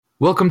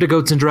Welcome to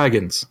Goats and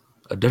Dragons,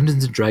 a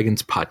Dungeons &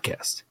 Dragons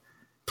podcast.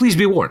 Please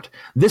be warned,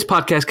 this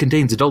podcast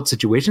contains adult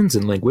situations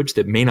and language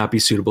that may not be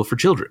suitable for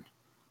children.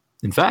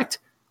 In fact,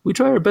 we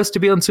try our best to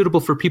be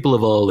unsuitable for people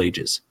of all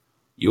ages.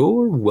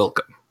 You're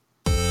welcome.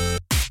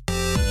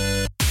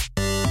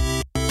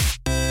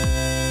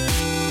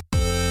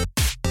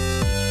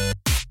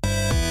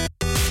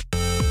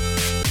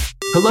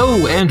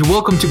 Hello and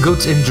welcome to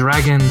Goats and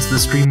Dragons, the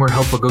stream where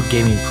Helpful Goat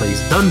Gaming plays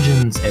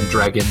Dungeons and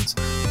Dragons,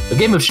 a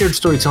game of shared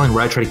storytelling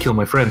where I try to kill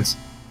my friends.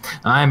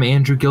 I'm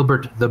Andrew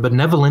Gilbert, the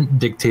benevolent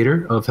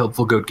dictator of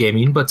Helpful Goat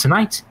Gaming, but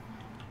tonight,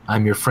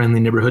 I'm your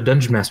friendly neighborhood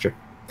dungeon master.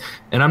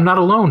 And I'm not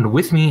alone.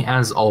 With me,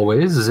 as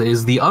always,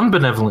 is the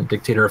unbenevolent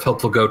dictator of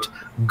Helpful Goat,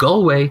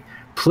 Galway,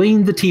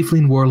 playing the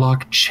Tiefling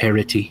Warlock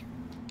Charity.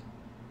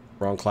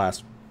 Wrong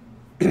class.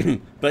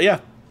 But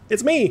yeah,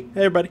 it's me.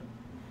 Hey, everybody.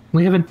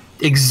 We haven't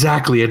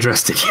exactly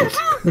addressed it yet.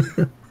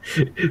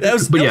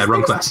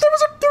 Wrong class. There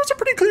was a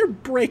pretty clear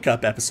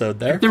breakup episode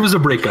there. There was a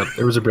breakup.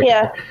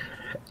 Yeah.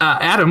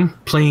 Adam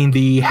playing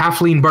the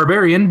halfling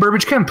barbarian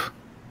Burbage Kemp.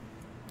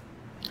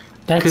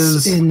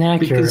 That's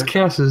inaccurate. Because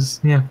Cass is,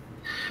 yeah.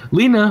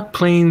 Lena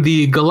playing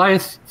the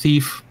Goliath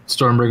thief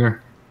Stormbringer.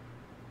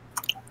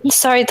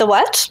 Sorry, the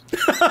what?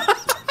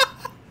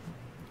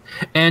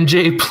 And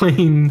Jay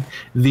playing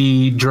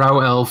the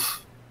drow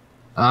elf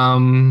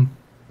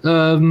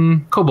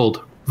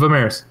Kobold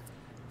Vimeris.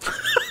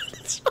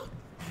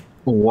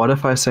 What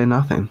if I say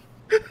nothing?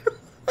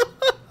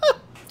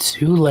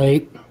 Too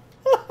late.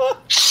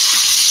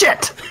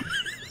 Shit!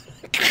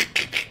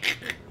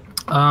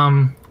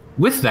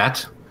 With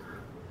that,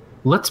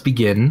 let's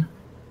begin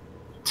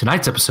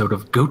tonight's episode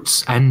of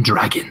Goats and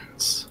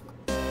Dragons.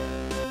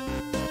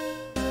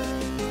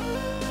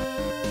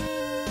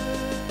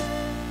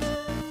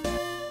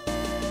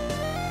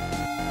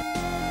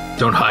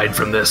 Don't hide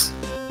from this.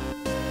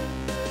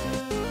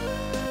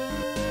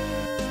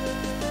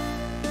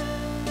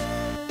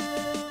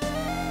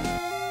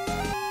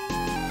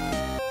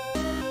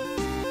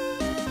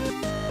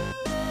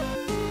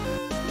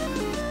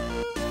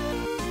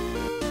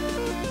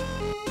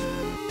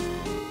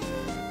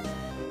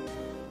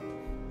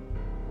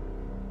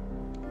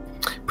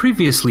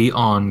 Previously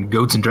on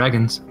Goats and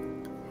Dragons,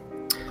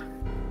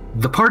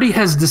 the party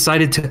has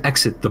decided to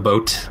exit the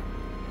boat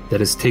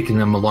that has taken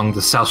them along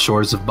the south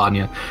shores of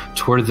Banya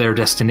toward their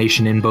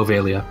destination in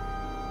Bovalia.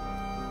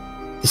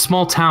 The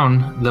small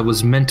town that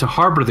was meant to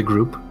harbor the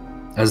group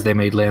as they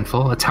made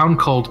landfall, a town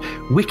called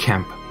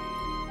Wickham,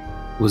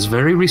 was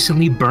very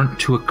recently burnt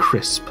to a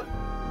crisp.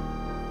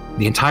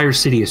 The entire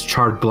city is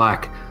charred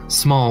black.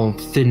 Small,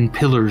 thin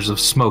pillars of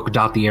smoke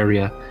dot the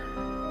area,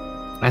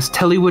 as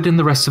Tellywood and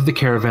the rest of the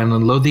caravan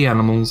unload the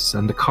animals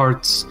and the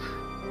carts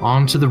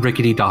onto the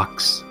rickety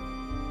docks.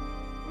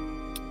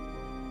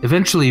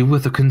 Eventually,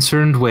 with a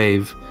concerned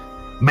wave,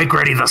 "Make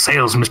ready the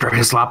sails, Mr.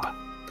 Hislop,"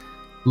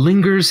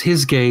 lingers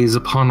his gaze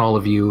upon all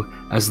of you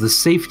as the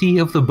safety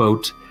of the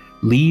boat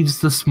leaves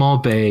the small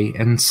bay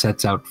and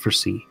sets out for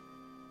sea.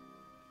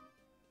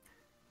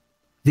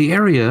 The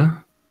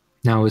area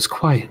now is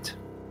quiet,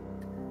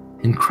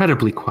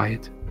 incredibly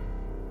quiet.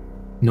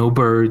 No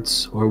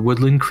birds or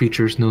woodland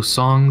creatures, no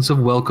songs of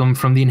welcome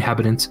from the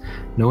inhabitants,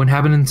 no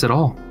inhabitants at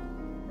all.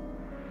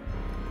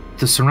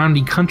 The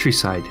surrounding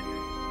countryside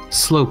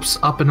slopes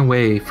up and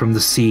away from the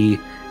sea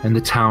and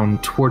the town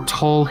toward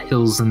tall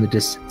hills in the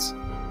distance.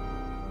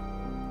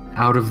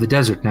 Out of the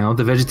desert now,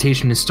 the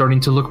vegetation is starting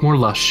to look more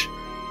lush,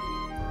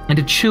 and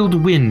a chilled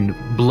wind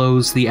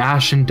blows the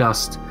ash and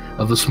dust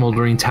of the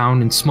smoldering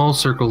town in small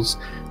circles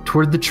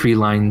toward the tree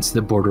lines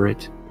that border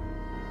it.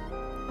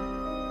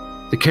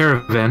 The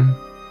caravan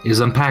is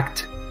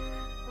unpacked.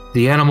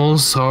 The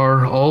animals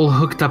are all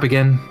hooked up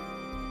again.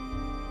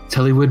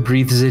 Tellywood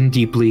breathes in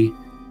deeply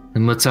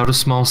and lets out a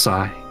small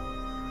sigh.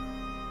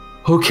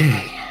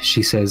 "Okay,"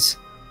 she says.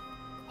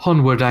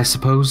 "Onward, I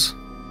suppose.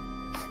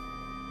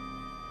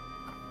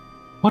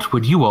 What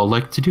would you all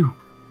like to do?"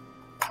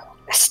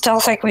 I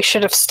still think we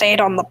should have stayed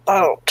on the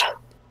boat.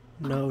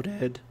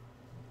 Noted.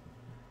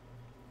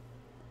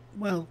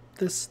 Well,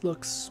 this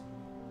looks...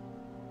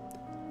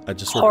 I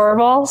just sort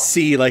Horrible. of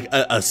see like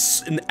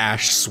an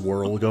ash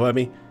swirl go at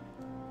me.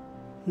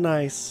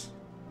 Nice.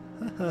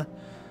 I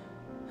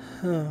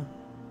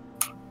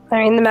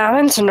mean, the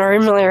mountains are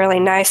normally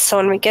really nice, so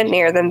when we get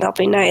near them, they'll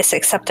be nice,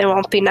 except they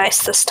won't be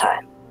nice this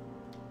time.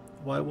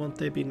 Why won't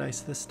they be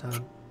nice this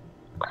time?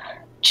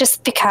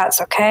 Just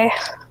because, okay?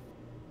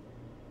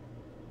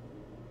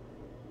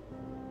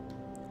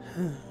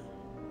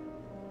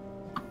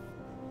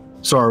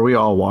 So are we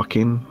all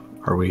walking?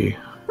 Are we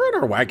We're in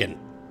our wagon.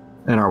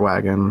 in our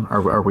wagon?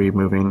 Are we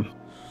moving?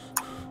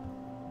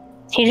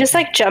 He just,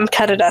 jump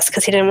cutted us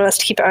because he didn't want us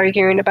to keep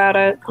arguing about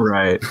it.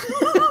 Right.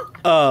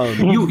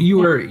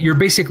 You're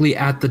basically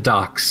at the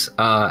docks,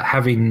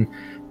 having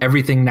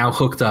everything now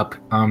hooked up.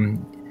 You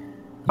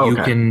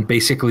Okay. can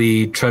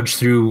basically trudge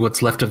through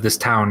what's left of this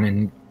town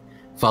and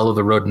follow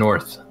the road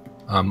north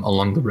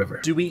along the river.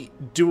 Do we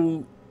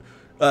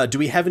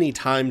have any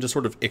time to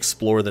sort of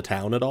explore the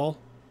town at all?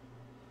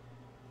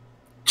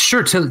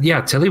 Sure,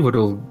 Tillywood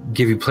will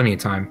give you plenty of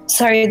time.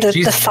 Sorry, the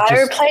She's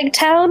fire just- plague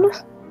town?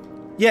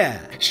 Yeah.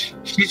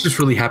 She's just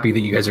really happy that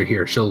you guys are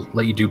here. She'll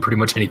let you do pretty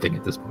much anything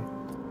at this point.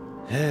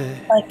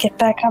 Like, get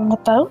back on the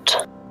boat?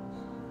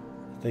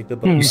 I think the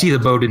You see the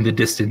boat in the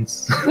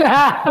distance.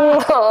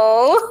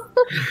 Oh.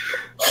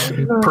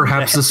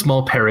 Perhaps a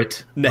small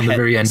parrot on the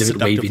very end of it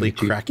waving seductively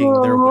at you.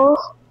 cracking their Oh.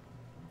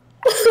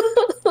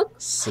 whip.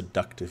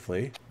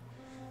 Seductively.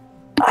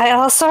 I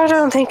also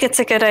don't think it's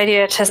a good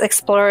idea to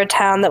explore a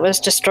town that was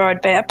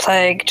destroyed by a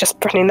plague. Just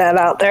putting that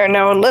out there.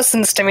 No one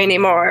listens to me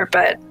anymore,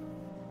 but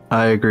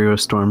I agree with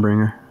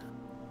Stormbringer.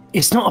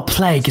 It's not a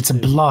plague, it's a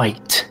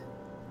blight.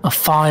 A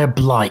fire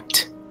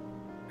blight.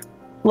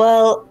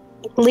 well,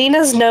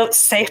 Lena's notes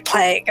say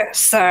plague,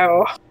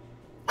 so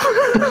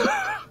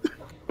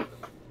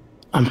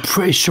I'm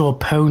pretty sure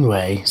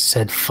Ponway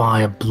said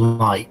fire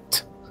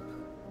blight.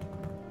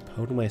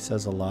 Podway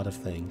says a lot of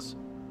things.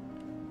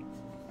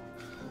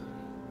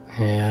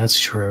 Yeah, that's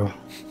true.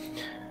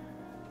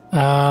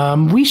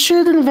 We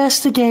should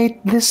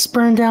investigate this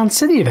burned down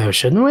city, though,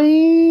 shouldn't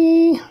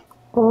we?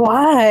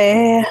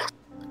 why?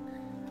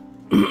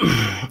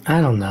 I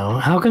don't know.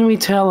 How can we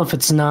tell if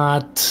it's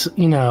not,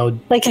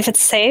 Like, if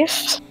it's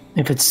safe?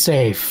 if it's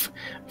safe?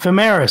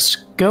 Vimeris,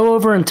 go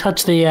over and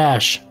touch the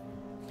ash.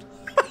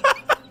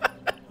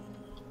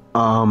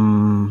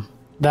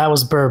 That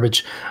was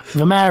Burbage.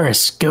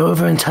 Vimeris, go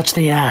over and touch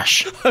the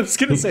ash. I was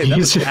gonna say that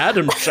was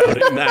Adam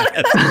shouting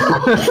that.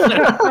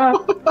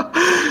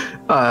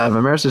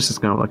 Vimeris is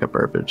just gonna look at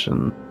Burbage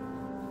and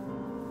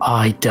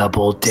I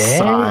double dare.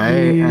 sigh,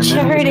 and then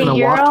Charity, he's gonna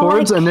you're walk all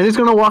towards, like- and then he's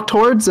gonna walk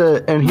towards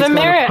it, and he's Vimeris.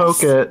 gonna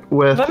poke it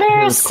with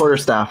Vimeris. his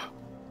quarterstaff.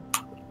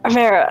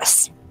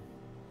 Amaris.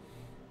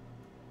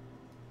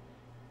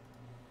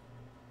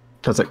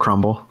 Does it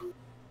crumble?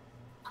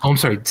 Oh, I'm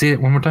sorry. Say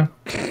it one more time.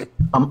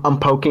 I'm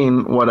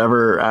poking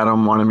whatever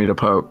Adam wanted me to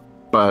poke,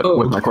 but Oh.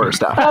 with my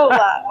quarterstaff. Oh,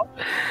 wow.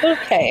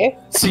 Okay.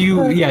 So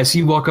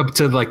you walk up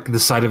to like the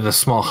side of a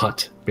small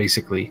hut,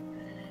 basically,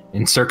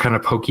 and start kind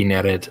of poking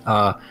at it.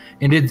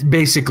 And it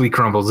basically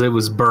crumbles. It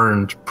was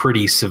burned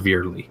pretty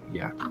severely.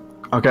 Yeah.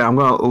 Okay, I'm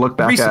gonna look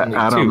back Recently,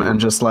 at Adam too. and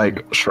just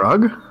like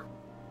shrug.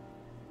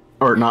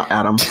 Or not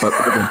Adam, but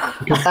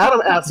because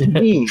Adam asked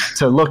me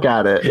to look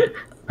at it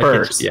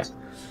first. Yeah.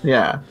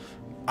 Yeah.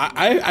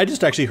 I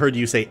just actually heard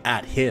you say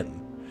at him.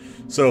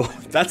 So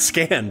that's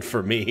scanned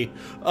for me.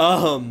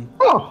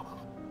 Oh.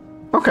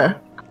 Okay.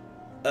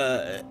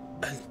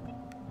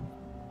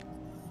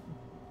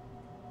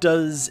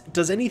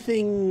 Does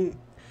anything,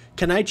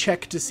 can I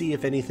check to see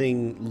if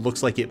anything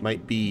looks like it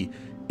might be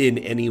in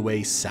any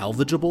way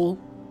salvageable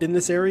in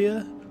this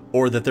area,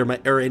 or that there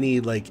might, or any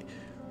like,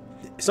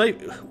 so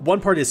one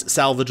part is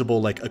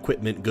salvageable, like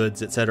equipment,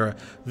 goods, etc.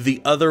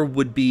 The other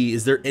would be,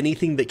 is there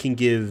anything that can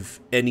give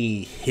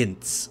any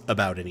hints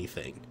about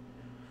anything,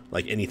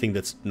 like anything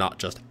that's not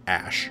just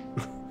ash?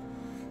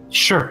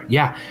 Sure.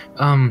 Yeah.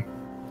 You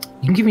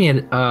can give me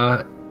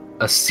a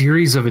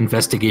series of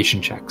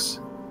investigation checks.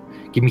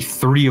 Give me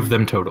 3 of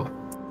them total.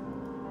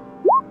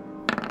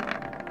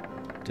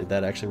 Did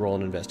that actually roll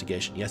an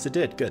investigation? Yes, it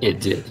did. Good. It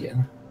did. Yeah.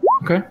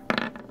 Okay.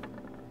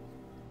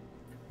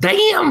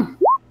 Damn.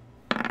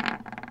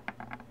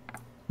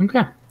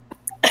 Okay.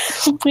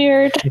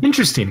 Weird.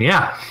 Interesting,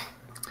 yeah.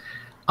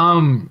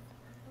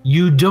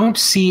 You don't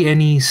see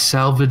any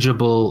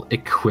salvageable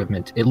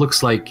equipment. It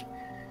looks like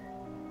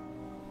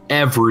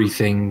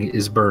everything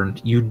is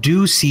burned. You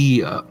do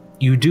see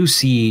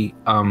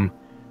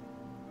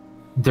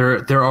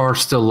there are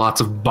still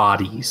lots of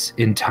bodies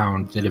in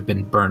town that have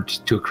been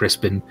burnt to a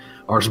crisp and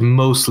are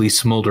mostly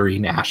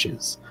smoldering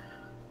ashes.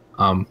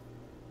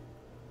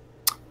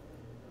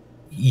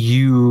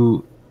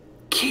 You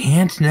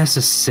can't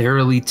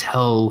necessarily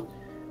tell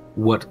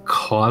what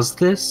caused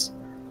this,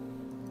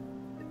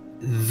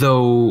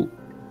 though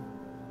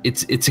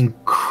it's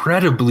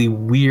incredibly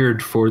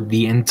weird for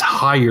the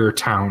entire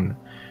town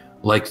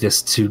like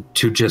this to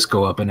just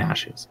go up in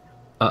ashes.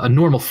 A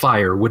normal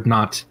fire would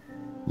not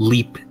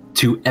leap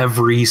to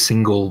every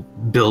single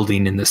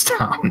building in this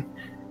town,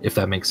 if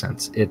that makes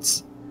sense.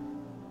 It's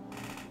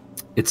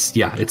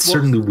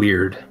certainly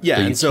weird. Yeah,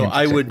 that you and so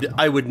can't detect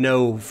I would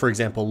know, for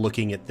example,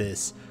 looking at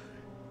this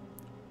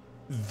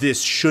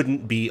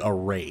shouldn't be a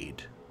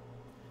raid.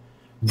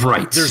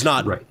 Right. There's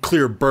not right.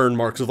 clear burn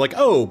marks of like,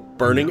 oh,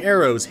 burning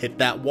arrows hit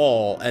that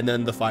wall and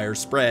then the fire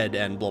spread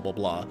and blah, blah,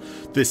 blah.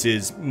 This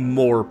is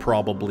more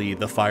probably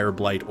the fire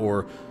blight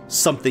or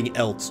something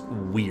else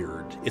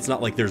weird. It's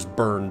not like there's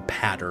burn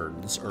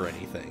patterns or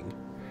anything.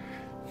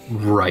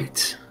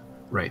 Right.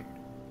 Right.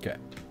 Okay.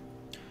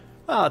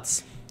 I'm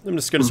just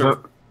going to sort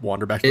of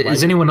wander back to the Is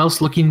wagon. anyone else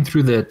looking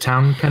through the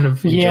town kind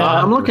of? Yeah.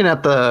 I'm looking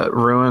at the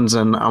ruins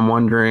and I'm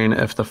wondering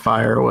if the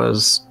fire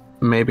was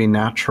maybe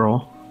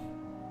natural.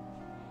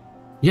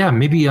 Yeah,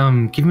 maybe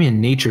give me a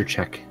nature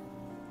check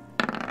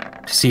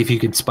to see if you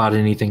could spot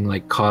anything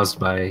like caused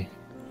by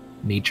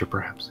nature,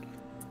 perhaps.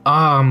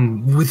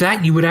 With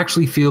that, you would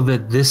actually feel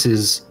that this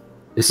is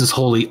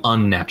wholly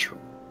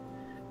unnatural.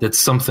 That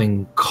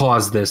something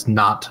caused this,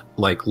 not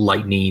like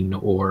lightning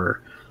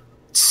or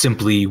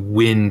simply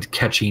wind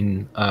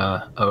catching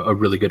a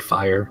really good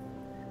fire.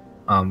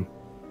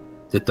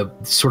 That the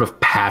sort of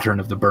pattern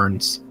of the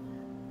burns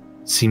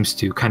seems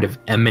to kind of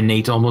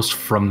emanate almost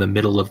from the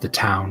middle of the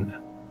town.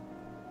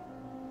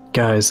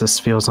 Guys, this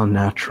feels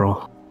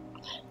unnatural.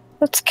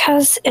 That's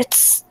because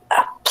it's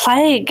a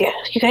plague.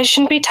 You guys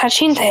shouldn't be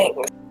touching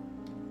things.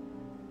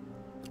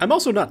 I'm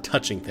also not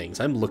touching things.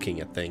 I'm looking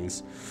at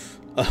things.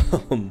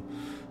 I'm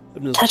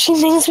just- Touching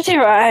things with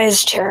your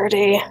eyes,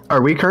 Charity.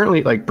 Are we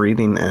currently, like,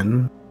 breathing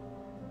in?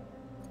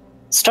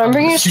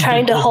 Stormbringer's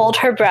trying to hold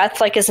her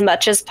breath like as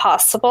much as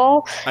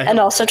possible, and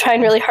also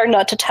trying really hard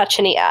not to touch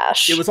any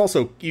ash. It was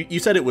also, you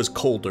said it was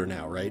colder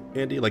now, right,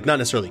 Andy? Like, not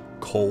necessarily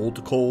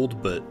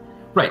cold, but...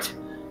 Right.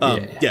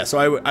 Yeah, so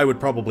I would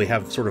probably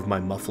have sort of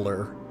my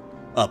muffler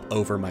up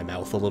over my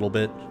mouth a little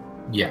bit.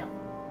 Yeah.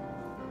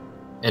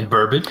 And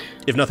Burbage?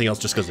 If nothing else,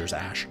 just because there's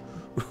ash.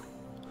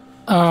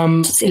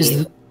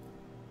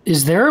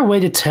 Is there a way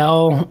to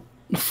tell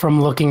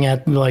from looking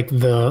at like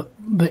the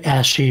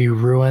ashy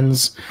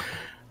ruins,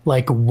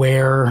 like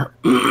where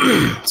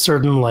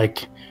certain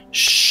like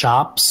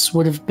shops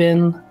would have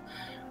been,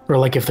 or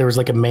like if there was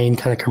like a main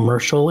kind of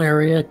commercial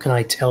area? Can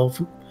I tell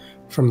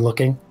from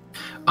looking?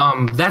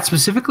 That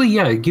specifically,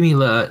 yeah. Give me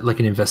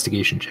like an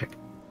investigation check.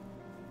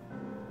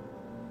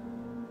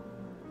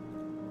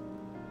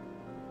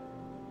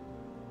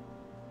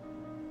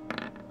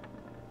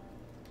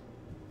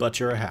 But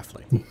you're a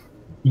halfling.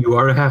 You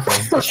are a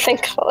halfling.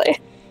 Thankfully.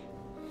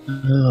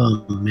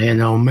 Oh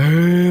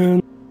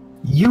man.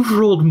 You've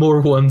rolled more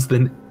ones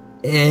than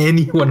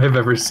anyone I've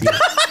ever seen.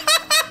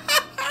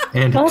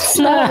 And That's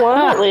not one,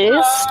 at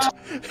least.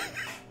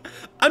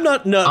 I'm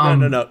not...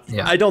 No.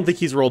 Yeah. I don't think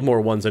he's rolled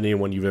more ones than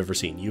anyone you've ever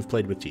seen. You've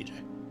played with TJ.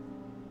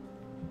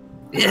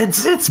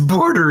 it's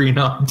bordering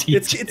on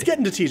TJ. It's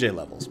getting to TJ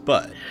levels,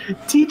 but...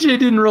 TJ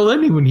didn't roll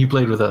any when he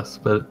played with us,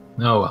 but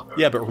oh well.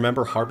 Yeah, but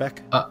remember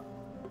Harbeck?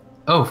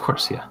 Oh, of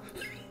course, yeah.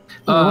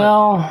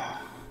 Well,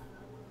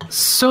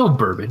 So,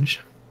 Burbage,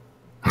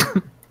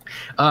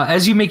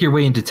 as you make your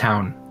way into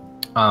town,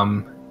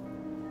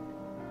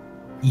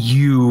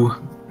 you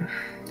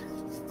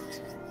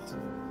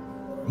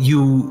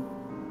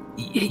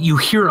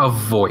hear a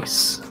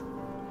voice.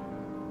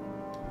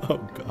 Oh,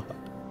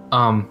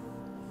 God.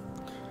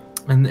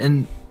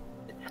 And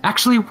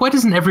actually, why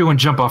doesn't everyone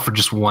jump off for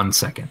just 1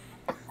 second?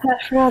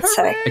 For God's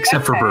sake.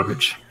 Except for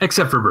Burbage.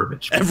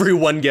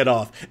 Everyone get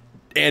off.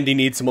 Andy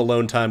needs some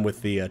alone time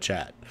with the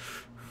chat.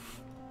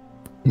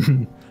 Not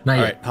All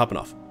yet. right, hopping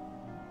off.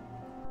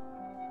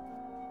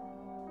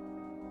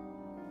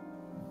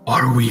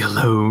 Are we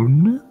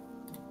alone?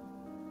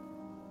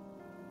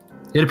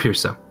 It appears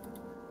so.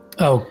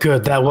 oh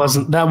good. That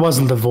wasn't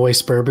the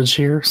voice Burbage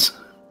hears.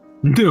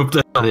 Nope,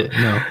 that's not it.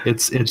 No,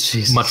 it's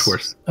Jesus. much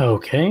worse.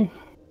 Okay.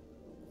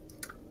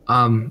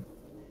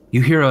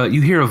 You hear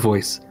a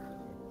voice.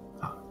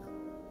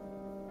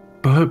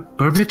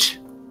 Burbage?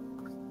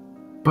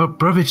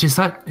 Burbage, is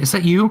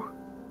that you?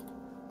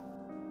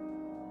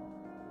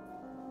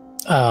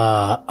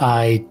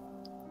 I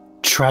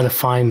try to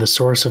find the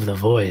source of the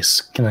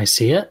voice. Can I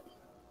see it?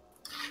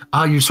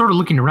 You're sort of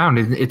looking around,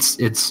 and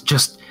it's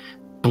just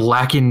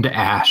blackened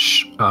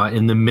ash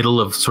in the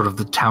middle of sort of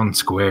the town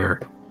square.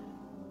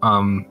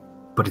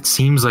 But it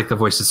seems like the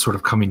voice is sort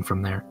of coming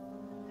from there.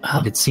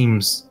 It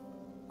seems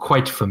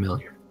quite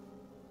familiar.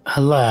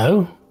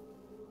 Hello?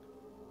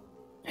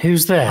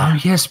 Who's there? Oh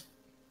yes,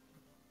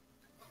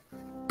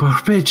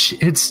 Burbage.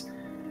 It's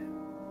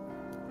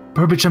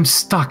Burbage. I'm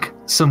stuck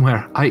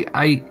somewhere.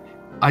 I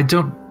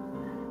don't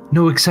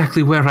know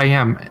exactly where I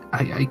am.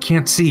 I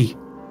can't see.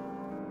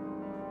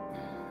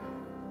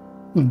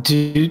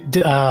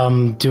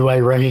 Do I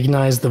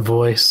recognize the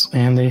voice,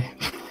 Andy?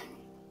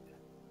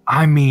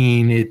 I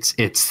mean, it's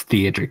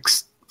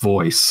Theodric's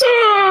voice.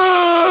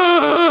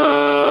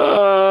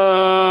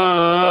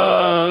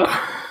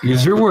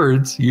 Use your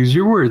words,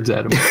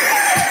 Adam.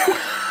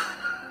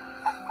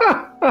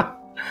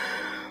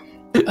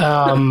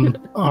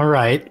 All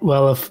right.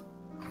 Well, if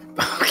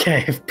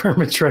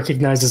Burbage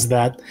recognizes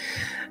that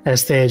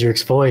as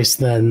Theodric's voice,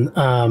 then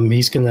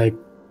he's gonna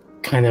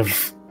kind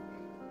of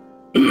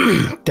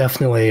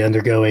definitely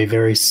undergo a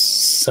very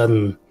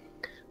sudden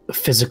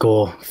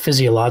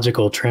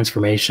physiological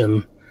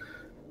transformation.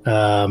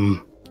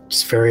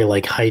 Just very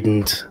like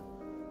heightened,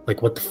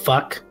 like what the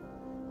fuck?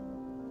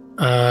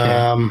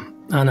 I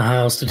don't know how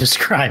else to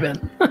describe it.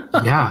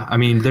 Yeah, I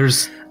mean,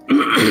 there's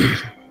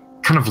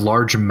kind of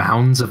large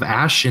mounds of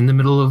ash in the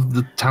middle of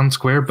the town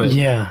square, but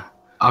yeah.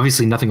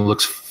 Obviously nothing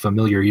looks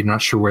familiar. You're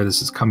not sure where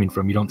this is coming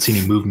from. You don't see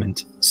any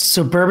movement.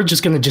 So Burbage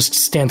is going to just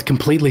stand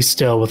completely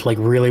still with like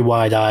really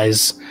wide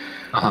eyes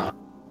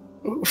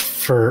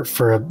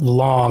for a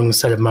long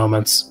set of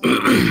moments,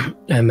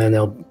 and then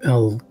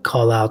he'll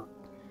call out,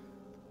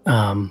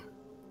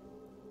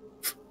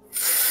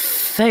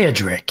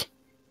 Theodric,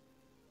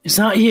 is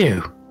that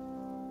you?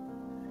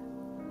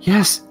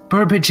 Yes,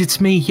 Burbage, it's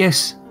me.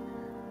 Yes.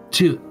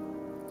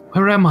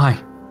 Where am I?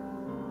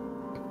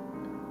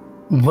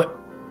 What?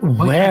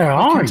 Where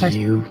are can't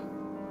you?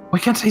 Why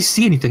can't I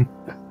see anything?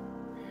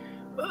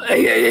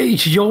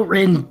 You're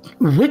in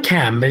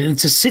Wickham.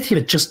 It's a city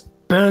that just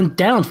burned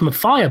down from a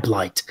fire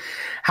blight.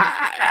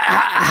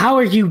 How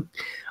are you?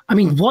 I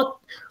mean, what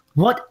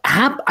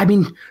happened? I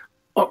mean,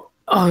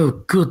 oh,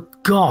 good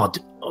God!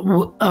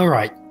 All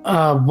right,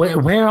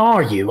 where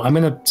are you? I'm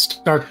gonna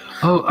start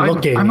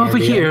looking. I'm over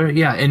here.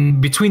 Yeah,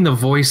 and between the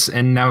voice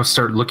and now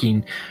start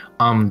looking.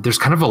 There's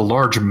kind of a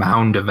large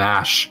mound of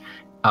ash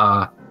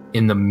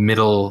in the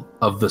middle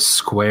of the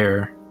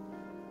square.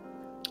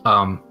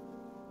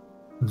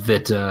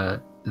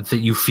 That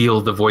you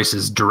feel the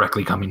voices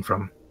directly coming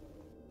from.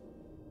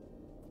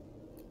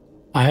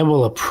 I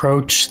will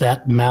approach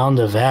that mound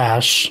of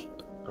ash.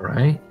 All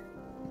right.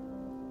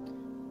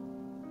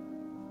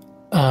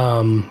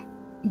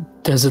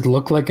 Does it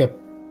look like a?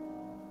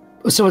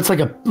 So it's like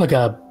a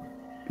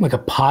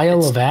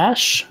pile of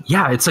ash.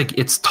 Yeah,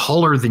 it's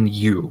taller than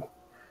you.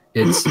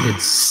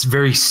 It's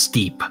very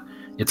steep.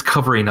 It's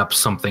covering up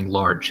something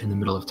large in the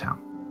middle of town.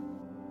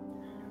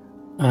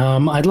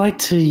 I'd like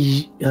to,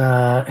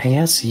 I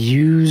guess,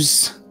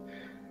 use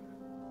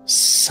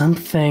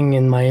something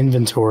in my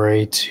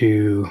inventory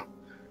to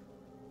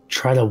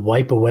try to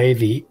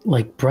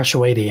brush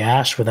away the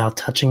ash without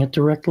touching it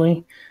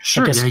directly.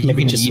 Sure, I guess you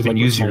maybe can just even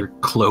use your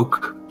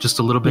cloak just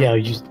a little bit. Yeah,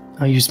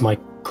 I'll use my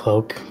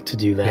cloak to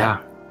do that.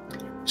 Yeah.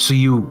 So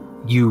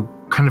you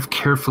kind of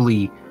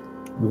carefully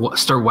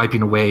start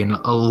wiping away, and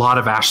a lot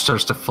of ash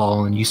starts to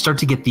fall, and you start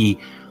to get the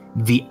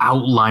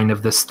outline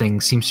of this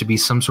thing seems to be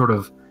some sort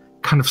of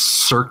kind of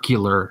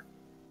circular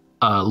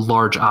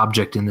large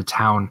object in the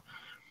town.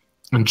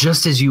 And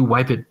just as you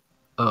wipe it,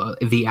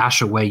 the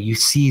ash away, you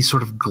see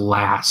sort of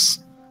glass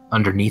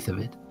underneath of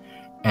it.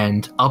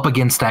 And up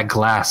against that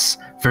glass,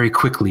 very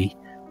quickly,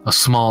 a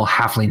small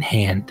halfling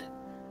hand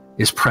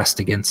is pressed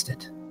against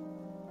it.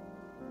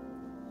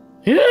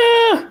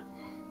 Yeah!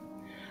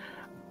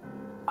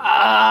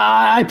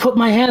 I put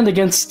my hand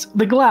against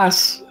the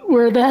glass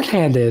where that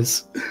hand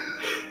is.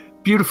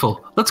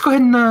 Beautiful. Let's go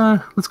ahead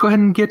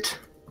and get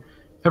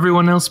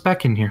everyone else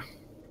back in here.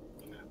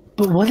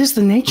 But what is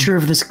the nature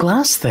of this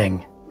glass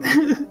thing?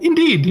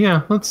 Indeed,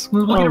 yeah. We'll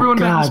get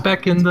everyone else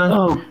back in the.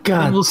 Oh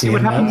God! And we'll see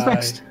what happens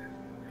next.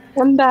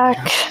 I'm back.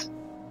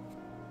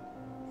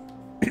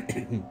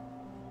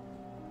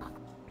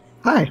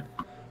 Hi.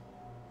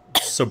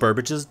 So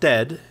Burbage is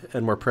dead,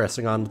 and we're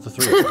pressing on with the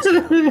three of us.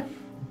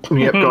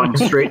 Yep, going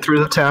straight through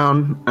the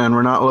town, and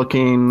we're not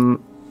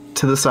looking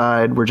to the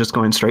side. We're just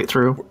going straight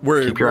through.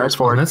 Keep your eyes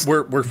forward.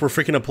 We're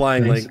freaking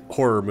applying like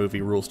horror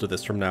movie rules to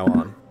this from now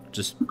on.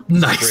 Just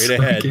Nice. straight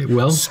ahead. Okay,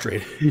 well,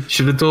 straight.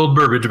 Should have told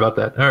Burbage about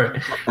that. All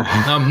right.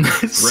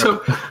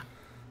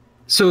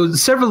 So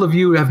several of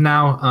you have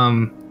now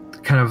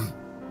kind of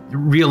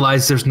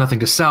realized there's nothing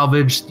to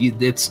salvage.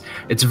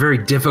 It's very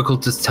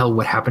difficult to tell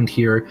what happened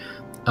here.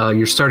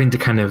 You're starting to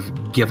kind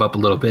of give up a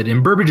little bit,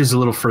 and Burbage is a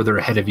little further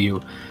ahead of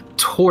you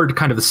toward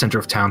kind of the center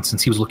of town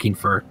since he was looking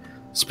for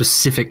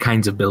specific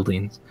kinds of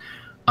buildings.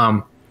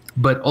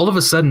 But all of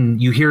a sudden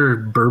you hear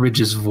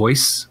Burbage's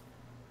voice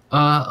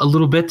a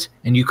little bit,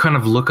 and you kind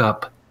of look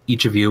up,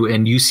 each of you,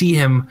 and you see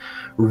him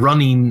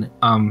running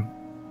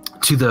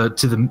to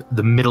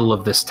the middle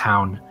of this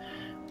town,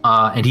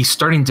 and he's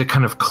starting to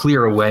kind of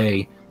clear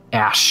away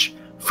ash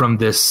from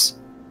this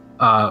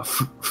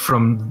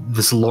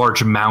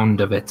large mound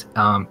of it.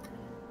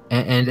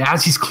 And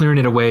as he's clearing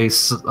it away,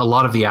 a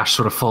lot of the ash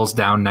sort of falls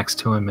down next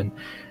to him, and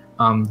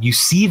you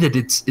see that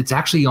it's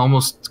actually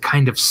almost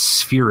kind of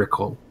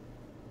spherical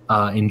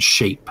in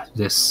shape.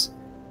 This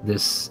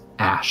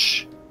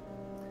ash.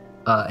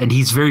 And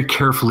he's very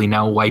carefully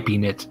now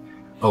wiping it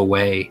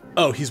away.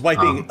 Oh, he's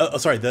wiping.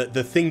 Sorry,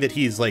 the thing that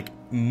he's like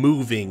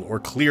moving or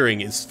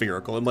clearing is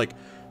spherical. I'm like,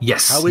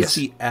 yes. How is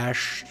the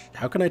ash?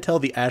 How can I tell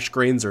the ash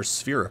grains are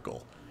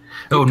spherical?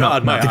 Oh no,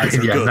 God, my eyes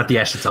are good. Not the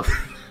ash itself.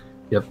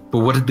 Yep, but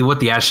what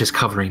the ash is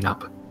covering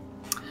up.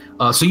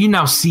 So you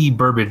now see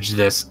Burbage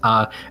this,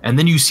 and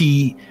then you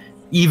see,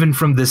 even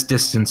from this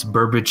distance,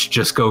 Burbage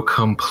just go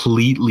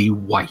completely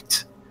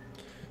white.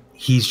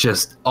 He's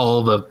just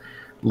all the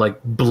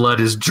blood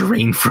is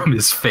drained from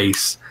his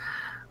face,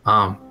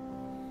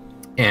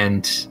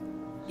 and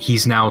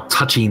he's now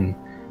touching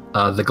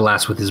the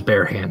glass with his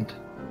bare hand.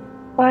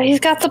 Well, he's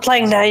got the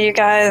plague now, you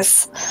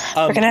guys.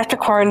 We're gonna have to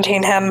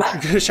quarantine him.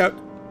 I'm gonna shout,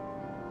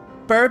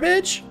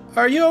 Burbage,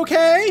 are you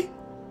okay?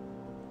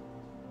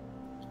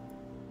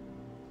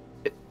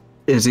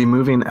 Is he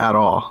moving at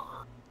all?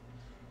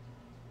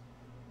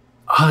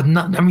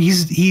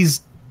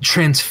 He's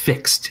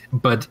transfixed,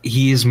 but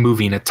he is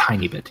moving a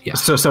tiny bit. Yeah.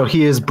 So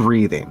he is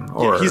breathing.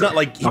 Or he's not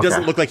like he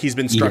doesn't look like he's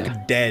been struck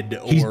dead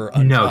or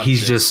unconscious. No,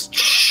 he's just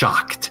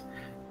shocked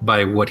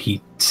by what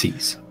he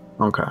sees.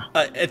 Okay.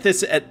 At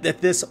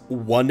this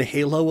one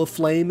halo of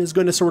flame is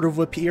going to sort of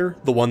appear,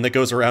 the one that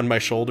goes around my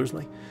shoulders.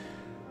 I'm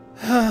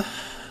like,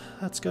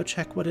 let's go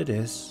check what it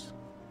is.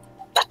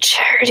 But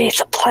Charity,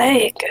 the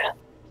plague.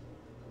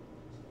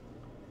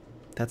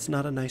 That's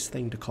not a nice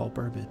thing to call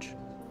Burbage.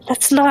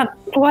 That's not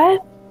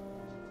what?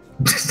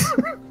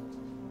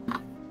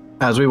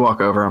 As we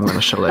walk over, I'm going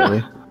to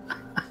shillelagh.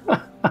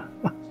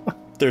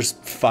 There's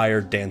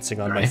fire dancing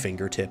on my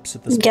fingertips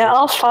at this point. Yeah,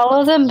 I'll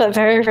follow them, but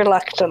very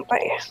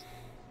reluctantly.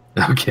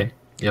 Okay.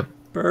 Yep.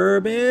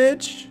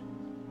 Burbage?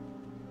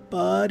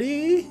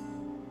 Buddy?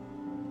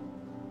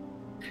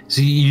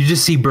 So you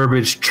just see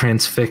Burbage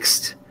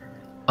transfixed,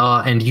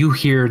 and you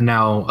hear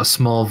now a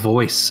small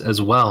voice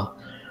as well,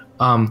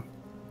 and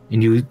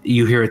you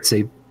hear it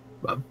say,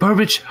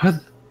 "Burbage,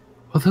 are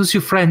those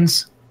your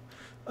friends?"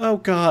 Oh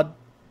God.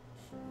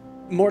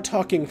 More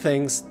talking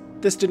things.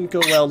 This didn't go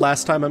well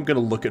last time. I'm gonna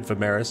look at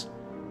Vimeris.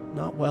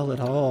 Not well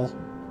at all.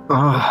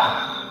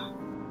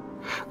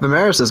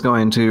 Vimeris is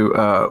going to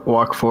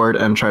walk forward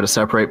and try to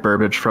separate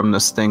Burbage from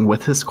this thing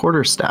with his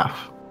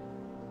quarterstaff.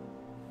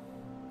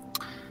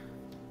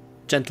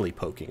 Gently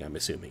poking, I'm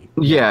assuming.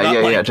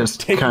 Yeah. Just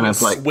taking kind a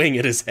of like swing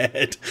at his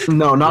head.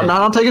 No,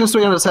 not taking a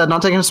swing at his head,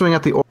 not taking a swing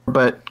at the orb,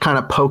 but kind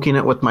of poking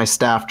it with my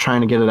staff,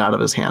 trying to get it out of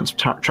his hands,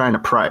 trying to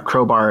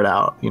crowbar it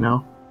out, you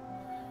know?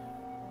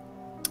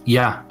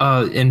 Yeah.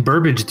 And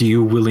Burbage, do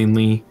you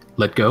willingly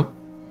let go?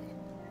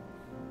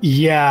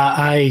 Yeah,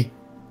 I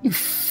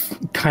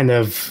kind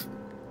of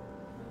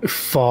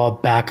fall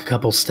back a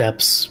couple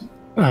steps,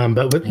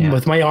 but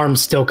with my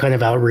arms still kind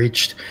of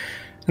outreached,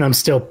 and I'm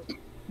still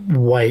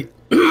white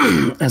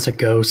as a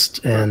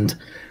ghost, and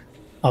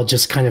I'll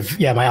just kind of,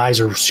 my eyes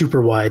are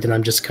super wide, and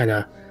I'm just kind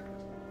of,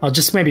 I'll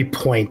just maybe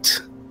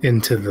point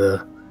into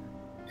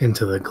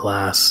the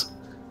glass.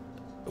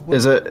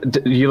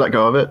 Do you let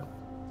go of it?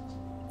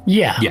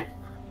 Yeah. Yeah.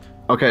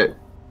 Okay.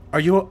 Are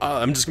you?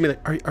 I'm just gonna be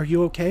like, are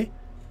you okay?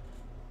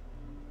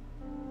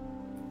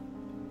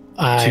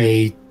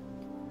 I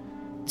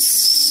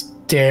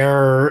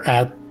stare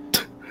at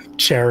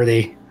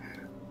Charity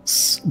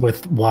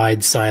with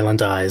wide,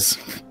 silent eyes.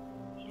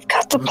 You've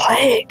got the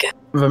plague.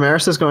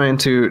 Vimeris is going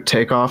to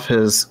take off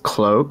his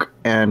cloak,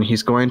 and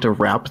he's going to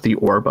wrap the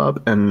orb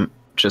up and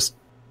just,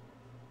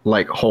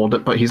 like, hold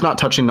it. But he's not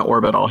touching the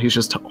orb at all. He's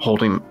just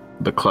holding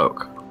the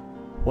cloak.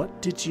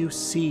 What did you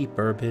see,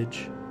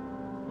 Burbage?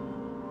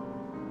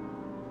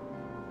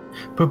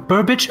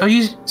 Burbage, are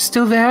you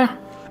still there?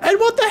 And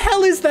what the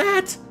hell is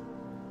that?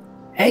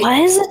 Hey,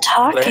 Why is it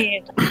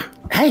talking?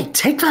 hey,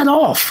 take that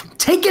off.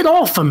 Take it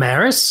off,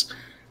 Vimeris.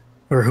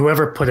 Or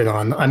whoever put it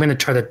on. I'm going to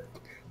try to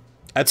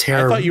I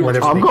tear thought you were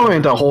whatever. just I'm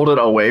going to hold it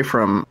away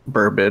from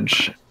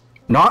Burbage.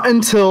 Not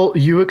until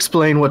you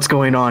explain what's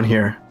going on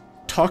here.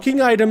 Talking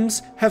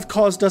items have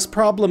caused us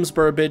problems,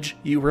 Burbage.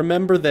 You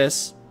remember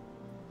this.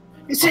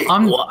 Is it,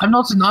 I'm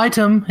not an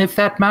item, if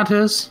that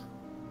matters.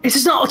 This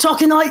is not a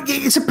talking like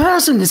it's a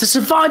person. It's a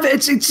survivor.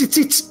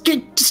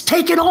 Just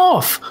take it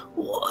off.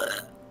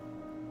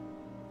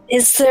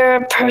 Is there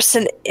a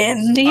person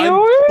in the I'm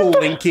orb?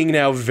 blinking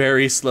now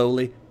very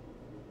slowly.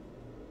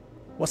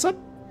 What's up?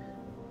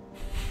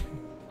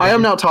 I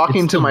am now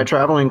talking to my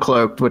traveling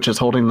cloak, which is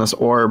holding this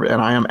orb,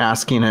 and I am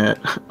asking it,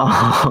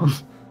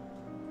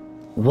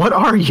 what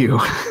are you?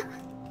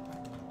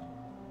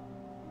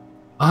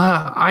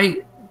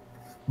 I'm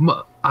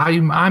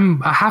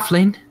a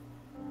halfling.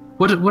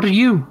 What are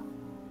you?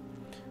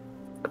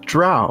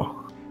 Drow.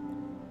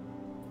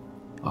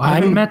 I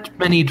haven't met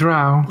many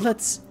drow.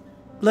 Let's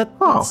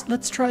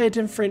try a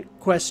different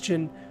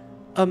question.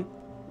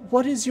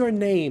 What is your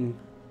name?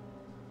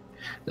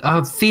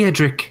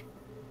 Theodric.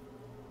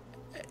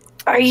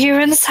 Are you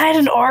inside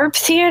an orb,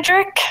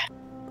 Theodric?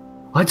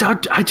 I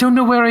don't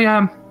know where I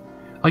am.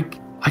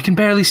 I can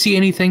barely see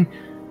anything.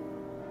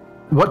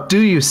 What do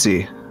you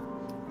see?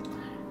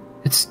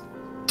 It's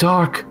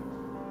dark.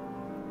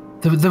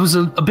 There was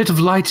a bit of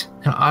light.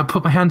 I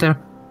put my hand there.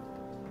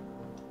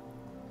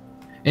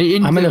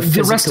 And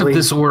the rest of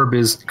this orb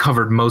is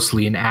covered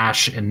mostly in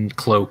ash and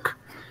cloak.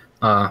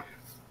 And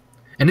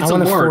it's a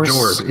large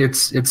orb.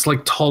 It's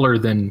like taller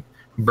than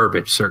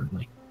Burbage,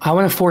 certainly. I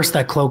want to force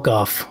that cloak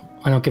off.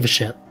 I don't give a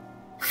shit.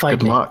 Fight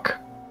Good me. luck.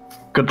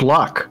 Good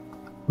luck.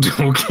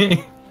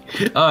 Okay.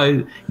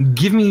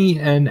 Give me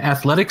an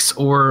athletics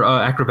or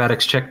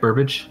acrobatics check,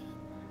 Burbage.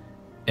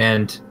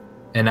 And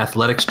an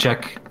athletics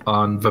check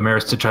on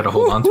Vimeris to try to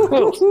hold on to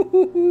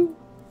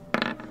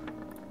it.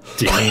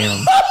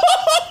 Damn.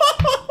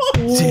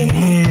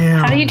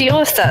 Damn. How do you deal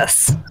with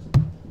this?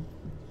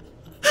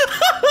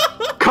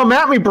 Come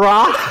at me,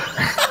 brah!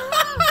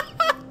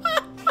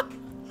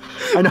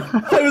 I know.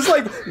 I was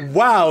like,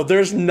 wow,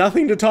 there's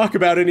nothing to talk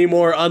about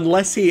anymore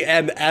unless he,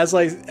 and as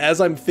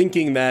I'm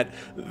thinking that,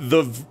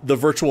 the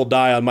virtual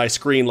die on my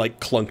screen like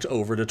clunked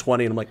over to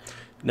 20 and I'm like,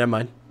 never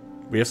mind.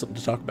 We have something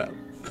to talk about.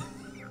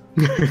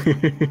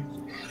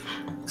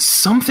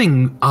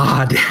 Something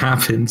odd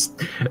happens.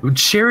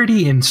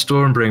 Charity and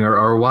Stormbringer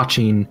are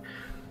watching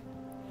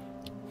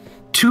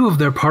two of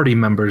their party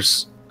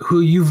members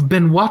who you've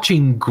been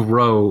watching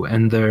grow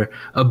and their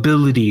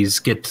abilities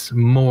get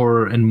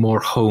more and more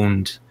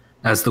honed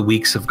as the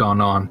weeks have gone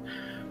on.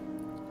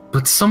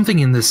 But something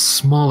in this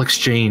small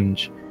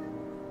exchange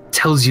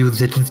tells you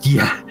that,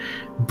 yeah,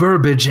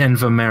 Burbage and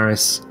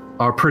Vimeris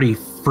are pretty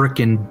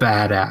frickin'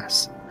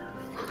 badass.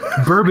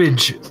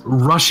 Burbage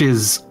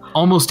rushes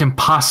almost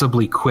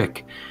impossibly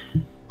quick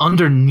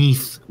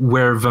underneath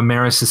where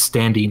Vimeris is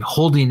standing,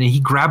 holding, and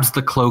he grabs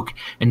the cloak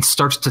and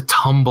starts to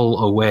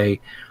tumble away.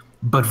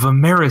 But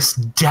Vimeris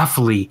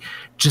deftly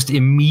just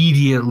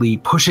immediately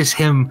pushes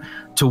him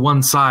to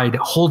one side,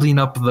 holding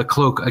up the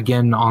cloak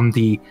again on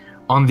the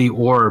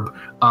orb,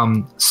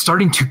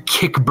 starting to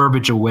kick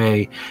Burbage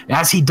away.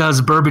 As he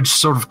does, Burbage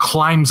sort of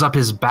climbs up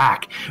his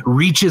back,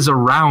 reaches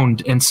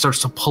around, and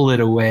starts to pull it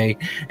away.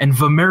 And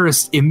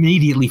Vimeris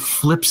immediately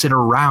flips it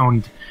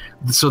around.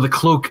 So the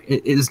cloak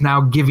is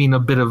now giving a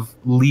bit of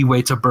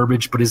leeway to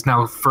Burbage, but is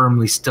now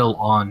firmly still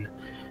on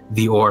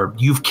the orb.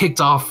 You've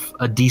kicked off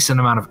a decent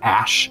amount of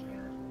ash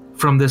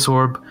from this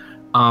orb,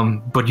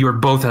 but you're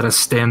both at a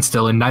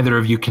standstill, and neither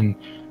of you can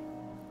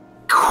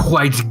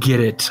quite get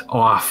it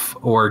off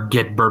or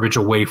get Burbage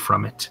away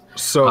from it.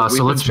 So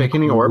let's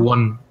shaking the orb.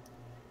 I'm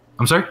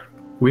sorry?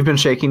 We've been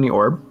shaking the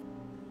orb.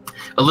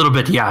 A little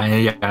bit, yeah,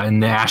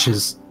 and the ash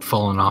has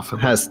fallen off.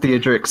 Has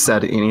Theodric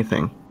said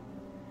anything?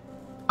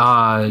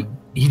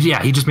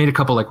 He just made a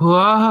couple like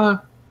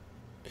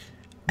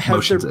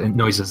motions there and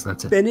noises.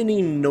 That's it. been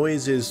any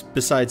noises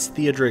besides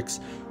Theodric's,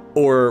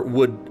 or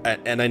would,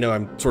 and I know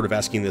I'm sort of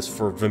asking this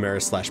for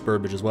Vimeris /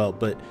 Burbage as well,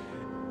 but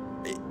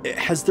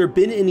has there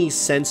been any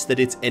sense that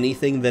it's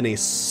anything than a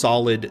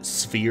solid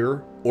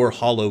sphere or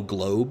hollow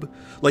globe?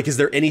 Like, is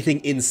there anything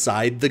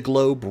inside the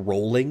globe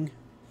rolling?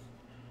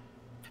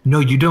 No,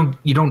 you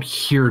don't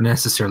hear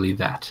necessarily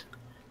that.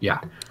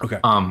 Yeah. Okay.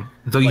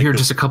 Though you hear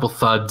just a couple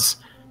thuds.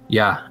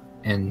 Yeah,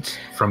 and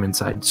from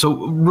inside.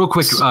 So real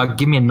quick,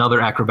 give me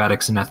another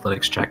acrobatics and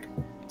athletics check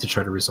to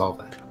try to resolve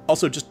that.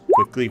 Also, just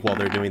quickly while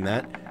they're doing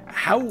that,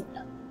 how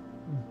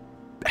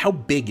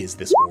big is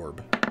this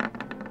orb?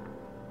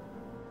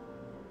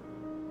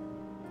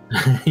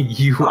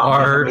 You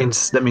are.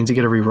 That means you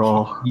get a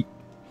reroll.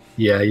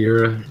 Yeah,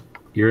 you're a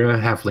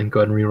halfling. Go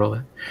ahead and reroll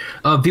it.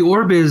 The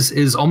orb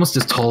is almost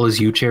as tall as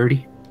you,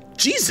 Charity.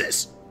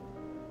 Jesus.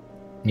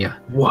 Yeah.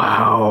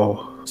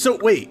 Wow. So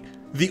wait,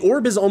 the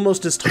orb is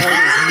almost as tall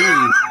as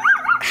me.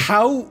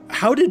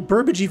 How did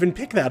Burbage even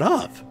pick that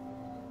up?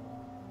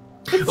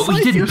 Oh,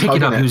 he didn't pick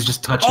it up. He was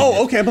just touching it.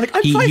 Oh, okay. I'm like,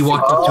 I'm 5 he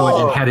walked feet. up to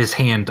it and had his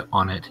hand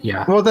on it.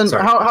 Yeah. Well, then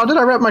Sorry. how did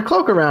I wrap my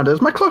cloak around it?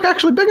 Is my cloak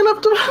actually big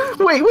enough to...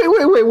 Wait.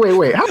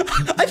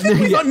 I think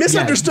we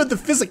misunderstood the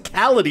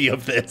physicality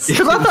of this.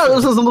 Because I thought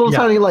this was a little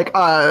tiny, Like,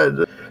 I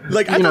you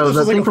thought know, this the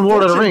was thing like from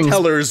Lord of the fortune Rings.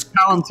 teller's.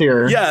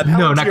 Palantir. Yeah,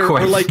 No, not Palantir,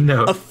 quite, or like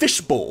no. a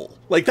fishbowl.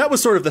 Like, that was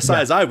sort of the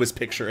size I was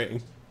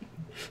picturing.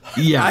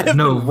 I Yeah, have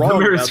no, been wrong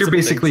Vimeris, about you're some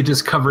basically things.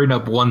 just covering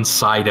up one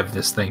side of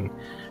this thing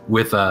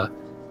with the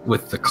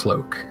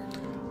cloak.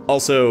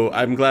 Also,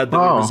 I'm glad that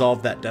Oh. we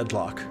resolved that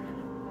deadlock.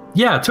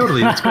 Yeah,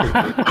 totally. That's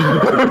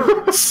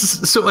great.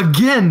 So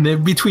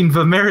again, between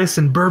Vimeris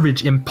and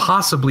Burbage,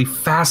 impossibly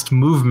fast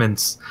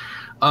movements.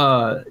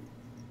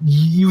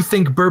 You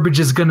think Burbage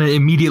is going to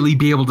immediately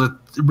be able to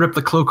rip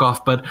the cloak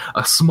off, but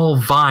a small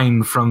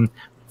vine from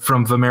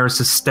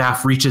Vimeris'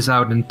 staff reaches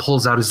out and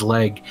pulls out his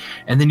leg.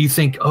 And then you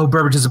think, oh,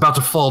 Burbage is about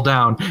to fall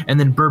down. And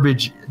then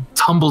Burbage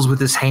tumbles with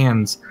his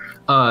hands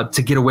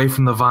to get away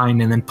from the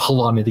vine and then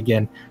pull on it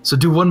again. So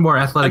do one more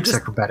athletics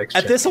acrobatics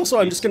check. At this, also,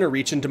 I'm just gonna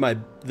reach into my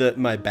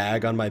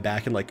bag on my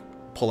back and like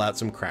pull out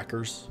some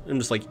crackers. I'm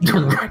just like,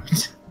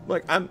 Right.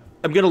 like I'm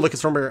gonna look at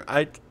somewhere.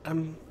 I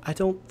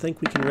don't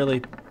think we can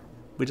really.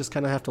 We just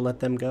kind of have to let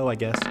them go, I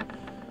guess.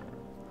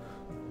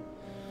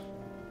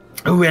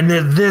 Oh, and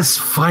then this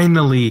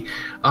finally,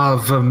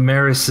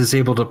 Vimeris is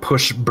able to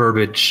push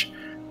Burbage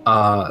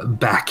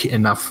back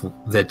enough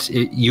that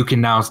you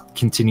can now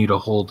continue to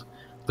hold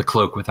the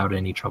cloak without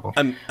any trouble.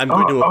 I'm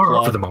going to for the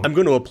applaud. moment. I'm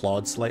going to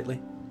applaud slightly.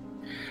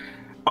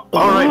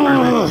 All right,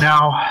 Burbage.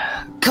 Now,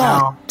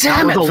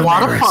 damn that was it, a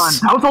lot of Vimeris. fun.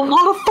 That was a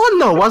lot of fun,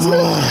 though, wasn't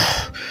it?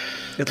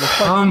 It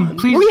looked like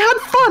Please, We had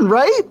fun,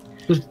 right?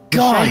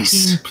 Guys.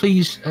 shaking,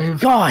 please,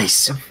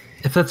 Guys,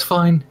 if that's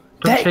fine.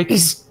 Don't that shake.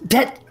 is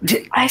that.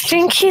 I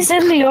think he's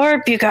in the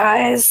orb, you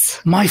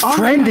guys. My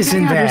friend is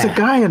in there. There's a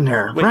guy in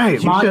there. Wait,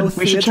 right. you know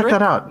We should check Theodric?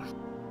 that out.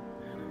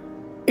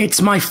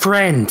 It's my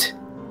friend.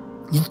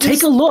 You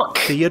take a look.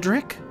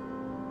 Theodric?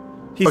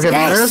 He's Okay,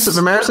 Yes.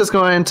 Vimeris is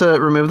going to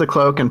remove the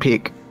cloak and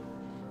peek.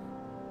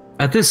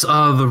 At this,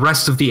 the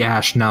rest of the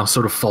ash now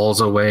sort of falls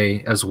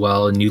away as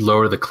well, and you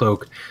lower the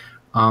cloak.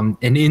 And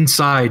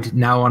inside,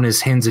 now on his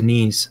hands and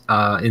knees,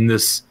 in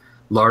this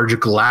large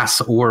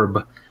glass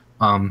orb,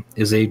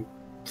 is a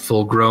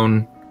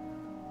full-grown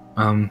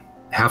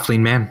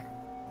halfling man.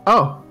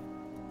 Oh,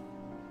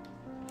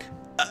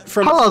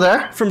 from hello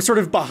there. from sort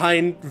of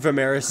behind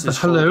Vimeris'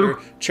 Hello? shoulder.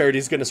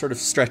 Charity's going to sort of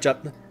stretch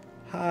up.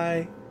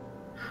 Hi.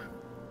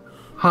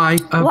 Hi,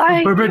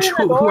 Why Burbage, you in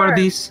who the are orb?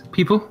 these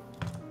people?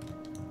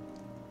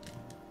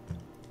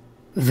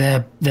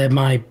 They're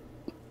my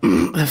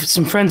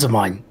some friends of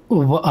mine.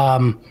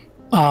 And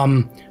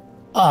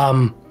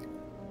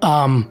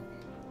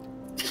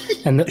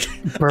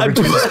Burbage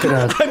is just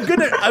gonna.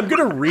 I'm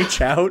gonna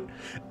reach out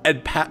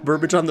and pat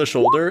Burbage on the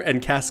shoulder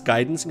and cast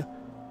guidance.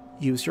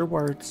 Use your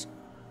words.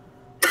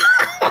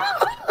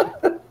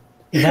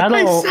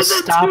 That'll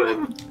stop.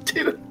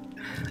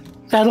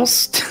 that'll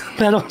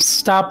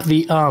stop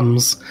the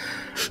ums.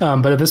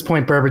 But at this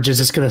point, Burbage is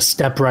just going to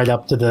step right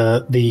up to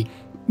the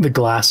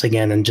glass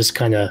again and just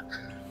kind of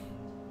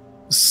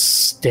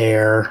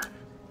stare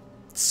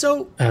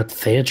at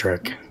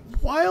Theodric.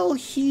 While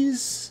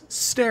he's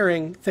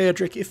staring,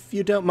 Theodric, if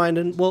you don't mind,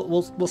 and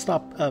we'll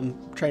stop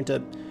trying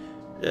to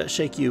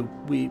shake you.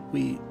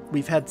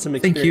 We've had some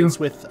experience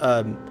with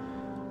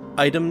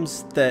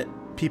items that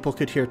people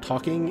could hear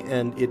talking,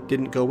 and it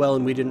didn't go well,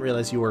 and we didn't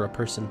realize you were a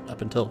person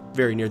up until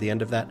very near the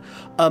end of that.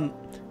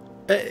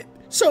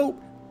 So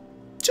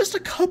just a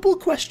couple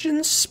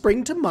questions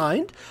spring to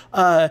mind.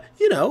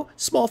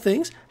 Small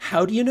things.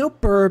 How do you know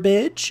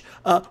Burbage?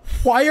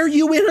 Why are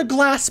you in a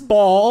glass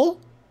ball?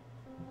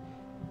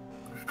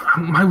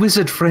 My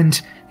wizard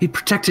friend, he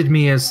protected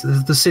me as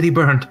the city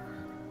burned.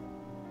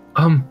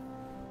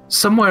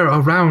 Somewhere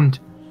around,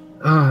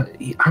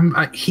 I'm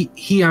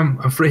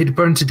afraid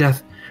burned to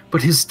death.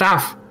 But his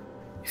staff,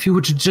 if you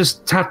were to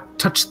just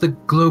touch the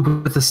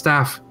globe with the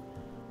staff,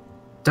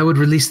 that would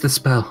release the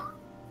spell.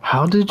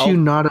 How did you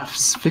not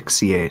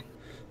asphyxiate?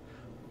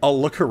 I'll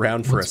look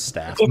around for a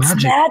staff.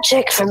 It's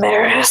magic,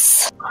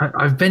 Vimeris.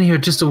 I've been here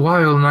just a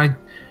while, and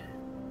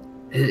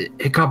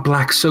it got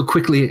black so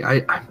quickly.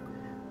 I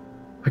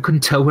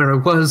couldn't tell where I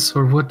was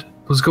or what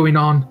was going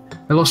on.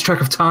 I lost track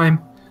of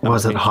time.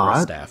 Was it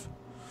hot?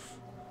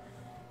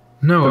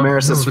 No,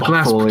 Vimeris is the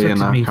glass fully in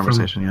protected the me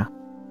conversation. Yeah.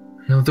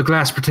 No, the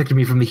glass protected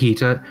me from the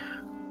heat.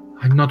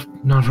 I'm not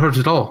hurt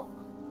at all.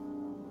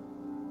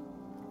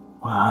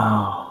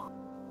 Wow.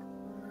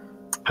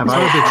 Have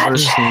I ever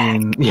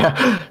seen?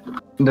 Yeah.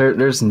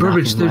 There's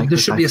Burbage, nothing like there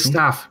this, should be a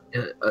staff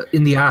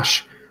in the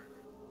ash.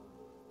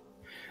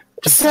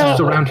 Just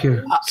around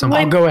here.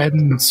 I'll go ahead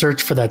and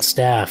search for that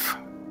staff.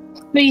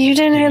 But you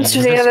didn't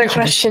answer the other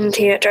question,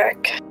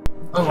 Theodric.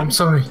 Oh, I'm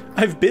sorry.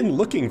 I've been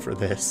looking for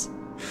this.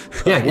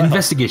 Yeah,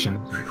 investigation.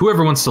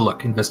 Whoever wants to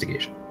look,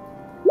 investigation.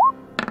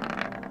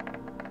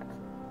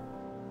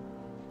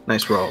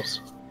 Nice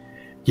rolls.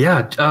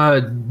 Yeah,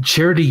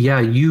 Charity,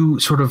 you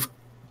sort of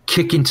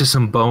kick into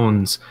some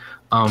bones.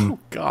 Oh,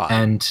 God.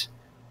 And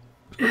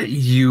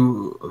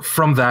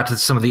from that,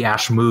 some of the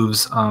ash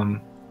moves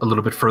a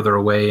little bit further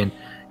away, and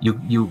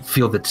you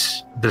feel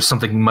that there's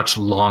something much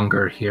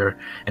longer here.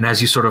 And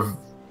as you sort of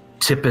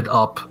tip it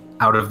up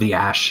out of the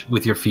ash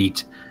with your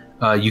feet,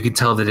 you can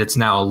tell that it's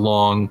now a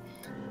long,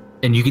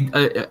 and you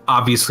can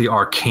obviously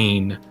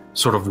arcane,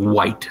 sort of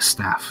white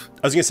staff.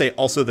 I was going to say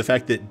also the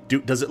fact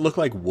that, does it look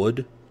like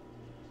wood?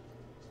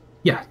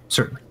 Yeah,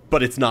 certainly.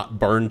 But it's not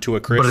burned to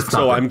a crisp,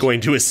 so I'm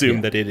going to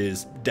assume that it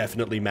is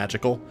definitely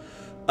magical.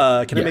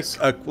 Can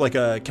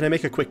I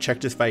make a quick check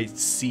just if I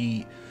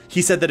see?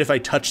 He said that if I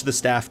touch the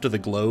staff to the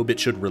globe,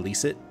 it should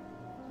release it.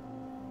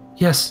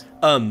 Yes.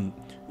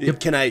 Yep.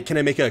 Can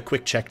I make a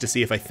quick check to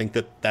see if I think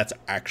that that's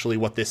actually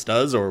what this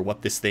does or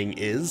what this thing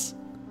is?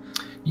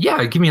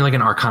 Yeah, give me like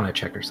an Arcana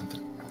check or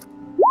something.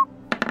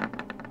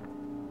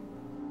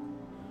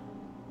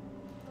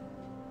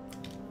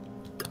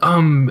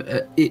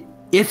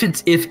 If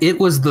it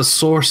was the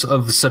source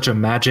of such a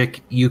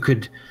magic, you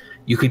could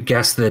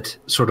guess that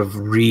sort of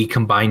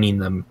recombining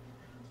them,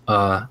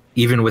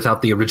 even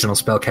without the original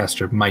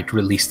spellcaster, might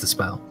release the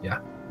spell. Yeah.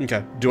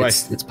 Okay.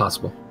 It's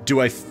possible. Do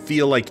I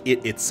feel like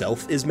it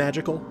itself is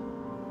magical?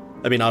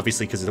 I mean,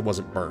 obviously, because it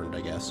wasn't burned,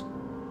 I guess.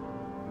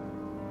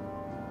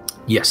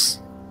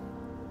 Yes.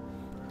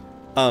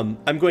 I'm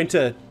going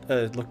to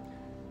look.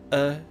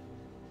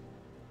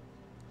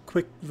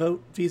 Quick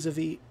vote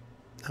vis-a-vis.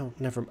 Oh,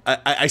 never.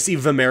 I see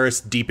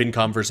Vimeris deep in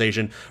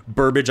conversation.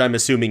 Burbage, I'm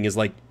assuming, is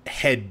like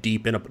head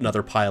deep in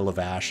another pile of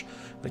ash.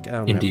 Like,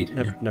 oh, indeed.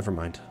 Never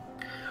mind.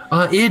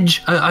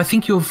 Idge, I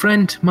think your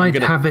friend might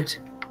have it.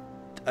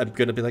 I'm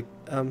gonna be like,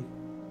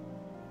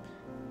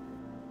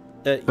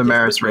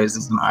 Vimeris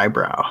raises an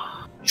eyebrow.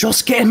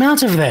 Just get him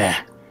out of there.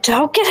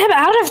 Don't get him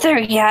out of there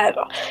yet.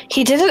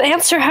 He didn't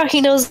answer how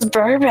he knows the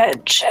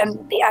Burbage, and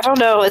I don't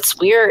know. It's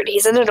weird.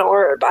 He's in an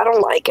orb. I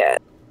don't like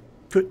it.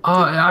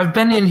 I've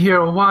been in here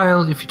a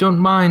while. If you don't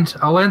mind,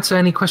 I'll answer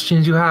any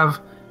questions you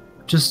have.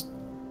 Just,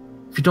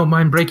 if you don't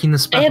mind breaking the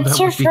spell, answer that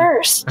would be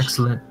first.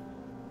 Excellent.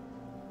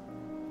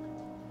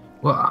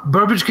 Well,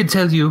 Burbage could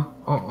tell you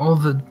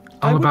all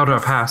about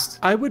our past.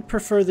 I would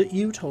prefer that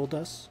you told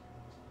us.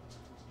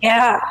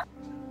 Yeah.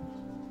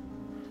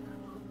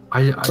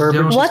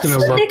 Burbage What's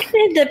the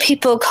nickname that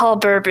people call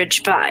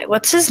Burbage by?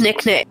 What's his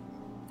nickname?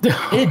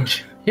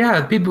 Idge.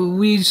 Yeah,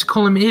 we used to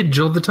call him Idge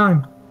all the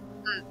time.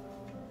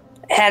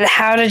 And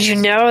how did you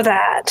know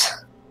that?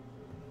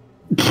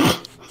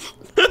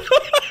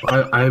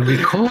 I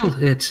recall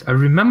it. I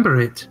remember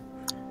it.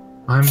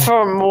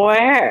 From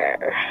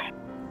where?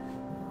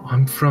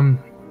 I'm from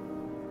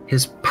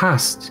his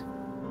past.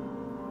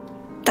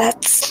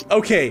 That's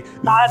okay.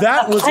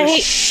 That was a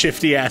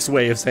shifty ass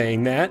way of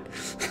saying that.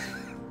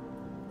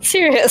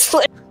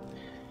 Seriously.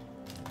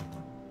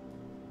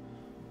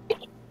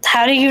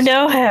 How do you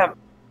know him?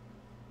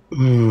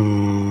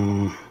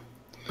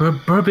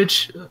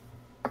 Burbage,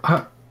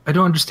 I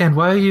don't understand.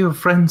 Why are your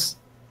friends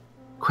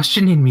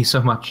questioning me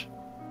so much?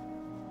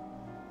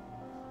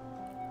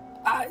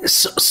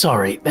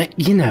 Sorry, but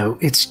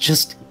it's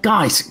just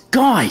guys.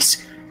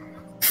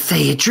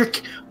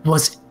 Theodric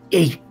was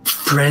a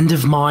friend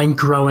of mine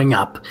growing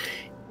up,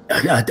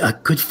 a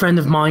good friend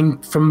of mine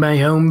from my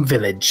home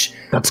village.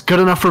 That's good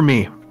enough for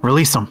me.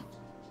 Release him.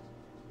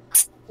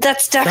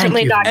 That's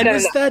definitely not good And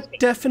is enough. that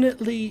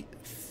definitely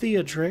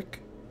Theodric?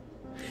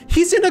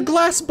 He's in a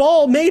glass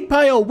ball made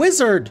by a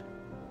wizard.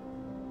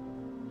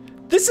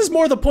 This is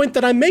more the point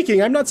that I'm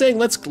making. I'm not saying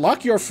let's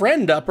lock your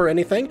friend up or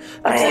anything.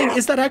 I'm saying,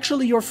 is that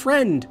actually your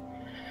friend?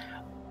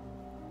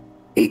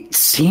 It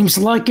seems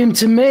like him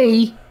to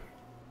me.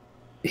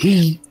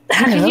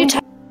 How can you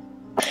tell?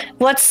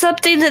 What's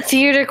something that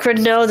Theodric would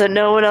know that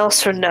no one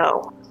else would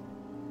know?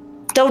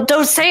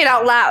 Don't say it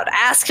out loud.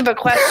 Ask him a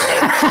question.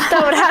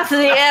 That would have to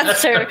be the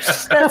answer.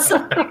 That's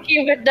something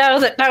you would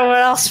know that no one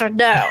else would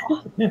know.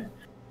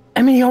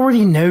 I mean, he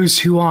already knows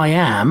who I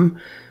am.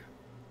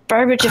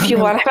 Burbage, if you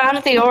want him out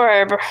of the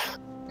orb.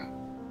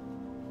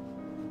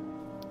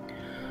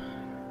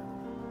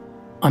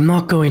 I'm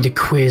not going to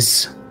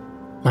quiz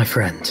my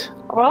friend.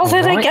 Well,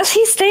 then I Alright. guess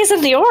he stays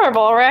in the orb,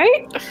 all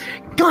right?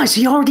 Guys,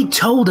 he already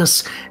told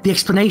us the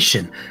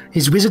explanation.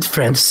 His wizard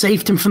friend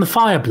saved him from the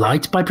fire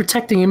blight by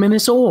protecting him in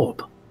his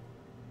orb.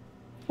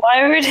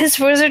 Why would his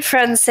wizard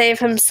friend save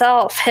him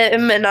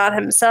and not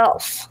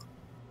himself?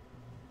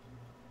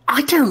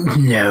 I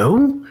don't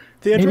know.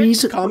 Maybe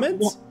he's Theodric,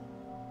 comments?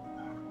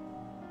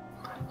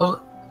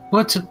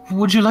 What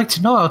would you like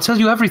to know? I'll tell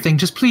you everything.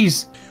 Just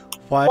please.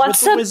 Why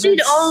What's would the something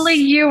wizards... only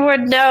you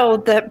would know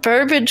that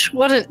Burbage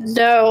wouldn't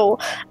know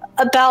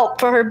about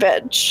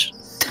Burbage?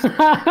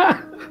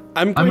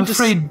 I'm I'm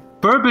afraid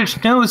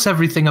Burbage knows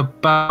everything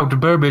about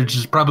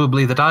Burbage,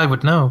 probably that I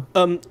would know.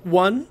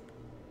 One,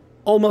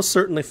 almost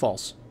certainly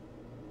false.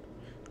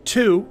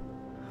 Two,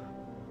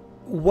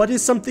 what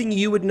is something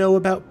you would know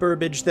about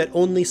Burbage that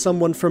only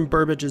someone from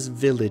Burbage's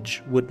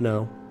village would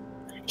know?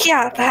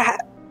 Yeah, that.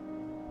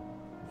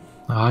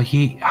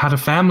 He had a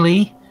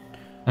family,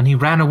 and he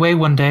ran away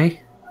one day.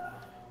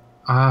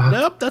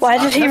 Nope, that's Why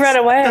not, did he that's-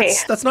 run away?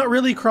 That's not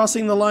really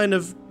crossing the line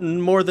of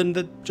more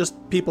than just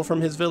people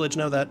from his village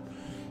know that.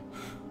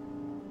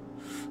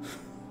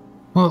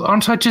 Well,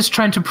 aren't I just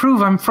trying to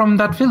prove I'm from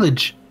that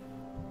village?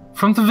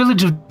 From the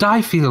village of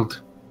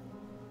Diefield.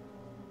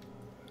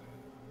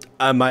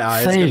 My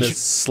eye is Phage. gonna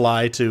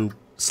slide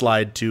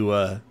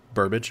to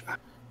Burbage.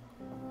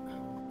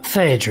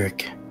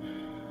 Theodric,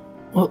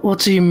 what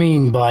do you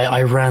mean by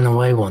I ran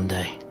away one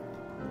day?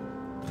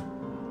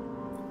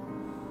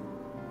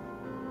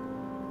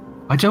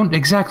 I don't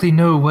exactly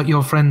know what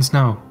your friends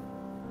know.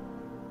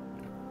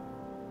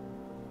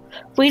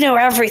 We know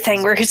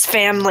everything. We're his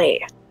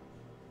family.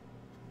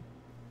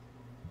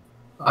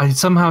 I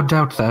somehow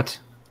doubt that.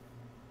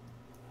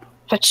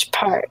 Which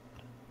part?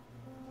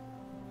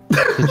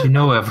 That you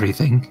know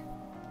everything.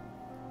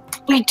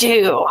 We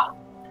do.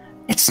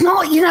 It's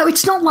not,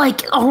 it's not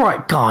like, all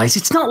right, guys,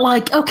 it's not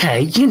like,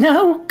 okay,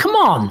 come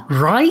on,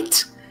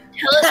 right?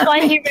 Tell us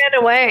why he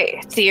ran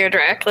away,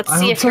 Theodric. Let's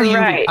see if you're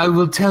right. I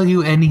will tell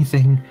you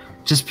anything.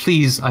 Just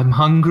please, I'm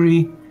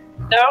hungry.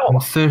 I'm No.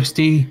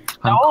 thirsty.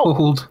 I'm No.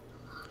 cold.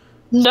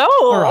 No.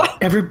 All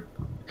right,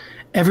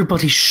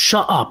 everybody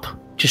shut up.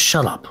 Just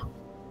shut up.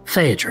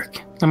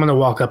 Theodric, I'm going to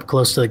walk up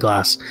close to the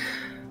glass.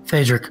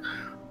 Theodric,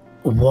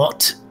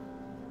 what?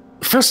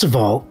 First of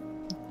all,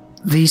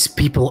 these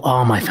people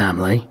are my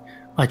family.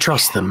 I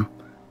trust them.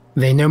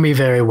 They know me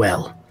very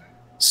well.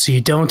 So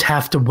you don't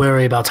have to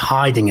worry about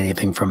hiding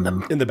anything from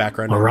them. In the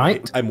background, All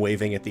right. I'm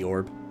waving at the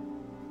orb,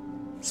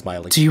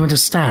 smiling. Do you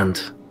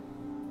understand?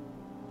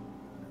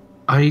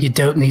 I You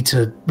don't need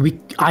to...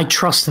 I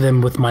trust them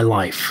with my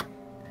life.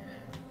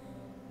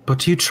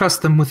 But you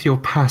trust them with your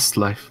past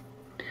life.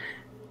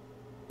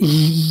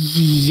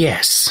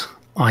 Yes,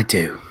 I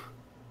do.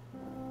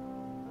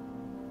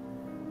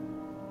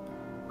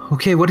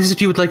 Okay, what is it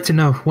you would like to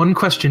know? One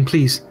question,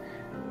 please.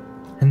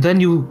 And then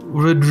you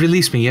would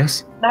release me,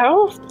 yes?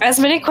 No. As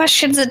many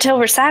questions until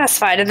we're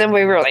satisfied, and then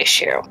we release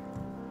you.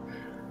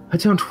 I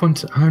don't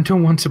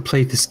want to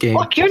play this game.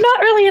 Look, you're not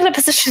really in a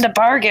position to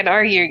bargain,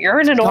 are you? You're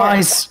in an orb.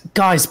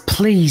 Guys,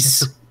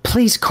 please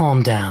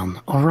calm down,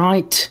 all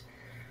right?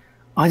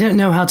 I don't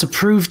know how to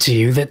prove to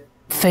you that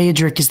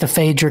Theodric is the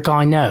Theodric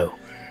I know.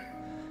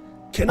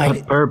 Can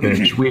I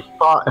Burbage, we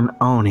fought an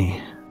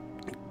Oni.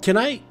 Can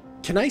I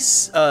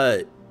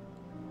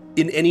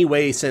in any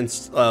way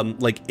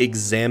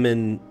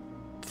examine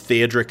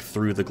Theodric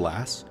through the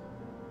glass?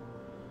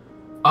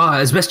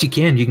 As best you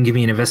can give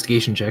me an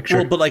investigation check, sure.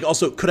 Well, but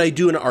also, could I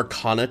do an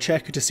Arcana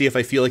check to see if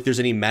I feel like there's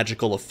any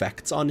magical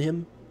effects on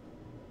him?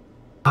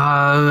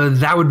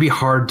 That would be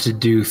hard to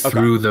do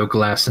through the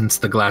glass, since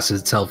the glass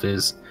itself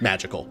is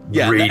Magical.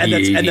 Yeah,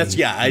 and that's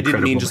I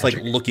didn't mean just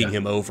magic, looking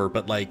him over,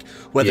 but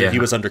whether he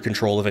was under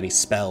control of any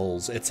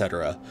spells,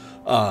 etc.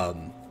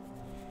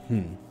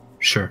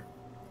 Sure.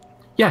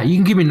 Yeah, you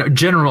can give me a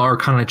general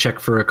Arcana check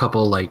for a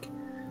couple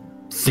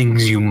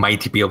things you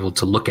might be able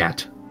to look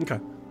at. Okay.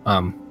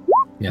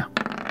 Yeah.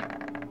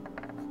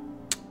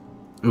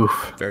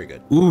 Oof. Very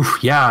good. Oof,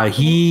 yeah,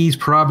 he's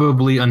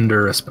probably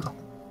under a spell.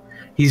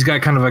 He's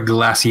got kind of a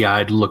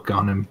glassy-eyed look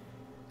on him.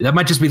 That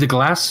might just be the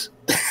glass.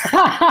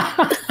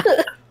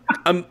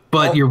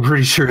 But you're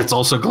pretty sure it's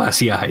also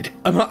glassy-eyed.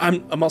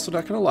 I'm also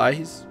not gonna lie.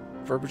 He's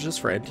Verbage's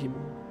friend.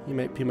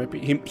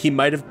 He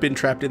might have been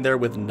trapped in there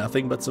with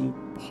nothing but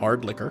some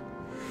hard liquor.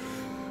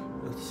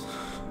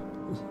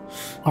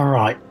 All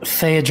right,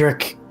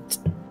 Theodric.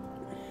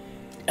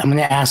 I'm going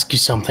to ask you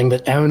something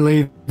that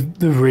only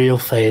the real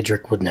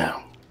Theodric would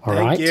know. All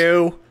right? Thank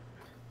you.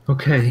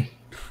 Okay.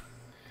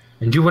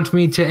 And you want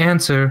me to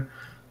answer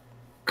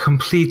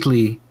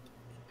completely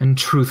and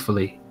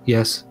truthfully,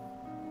 yes?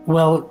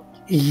 Well,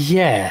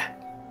 yeah.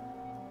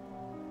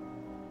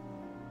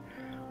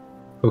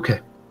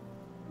 Okay.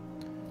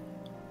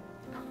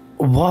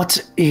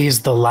 What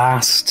is the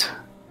last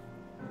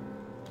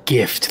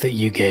gift that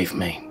you gave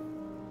me?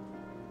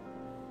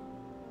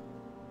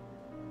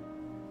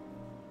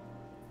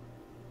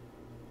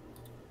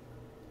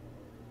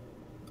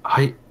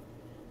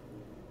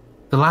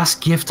 The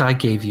last gift I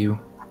gave you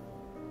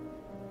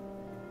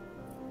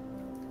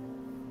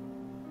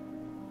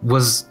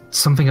was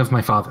something of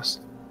my father's.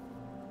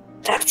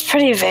 That's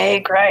pretty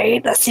vague,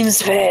 right? That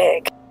seems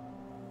vague.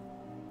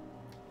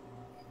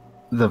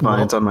 The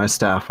vines on my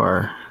staff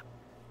are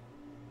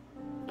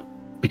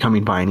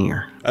becoming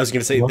vinier. I was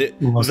going to say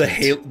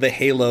the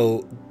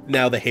halo.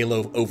 Now the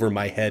halo over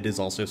my head is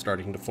also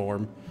starting to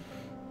form.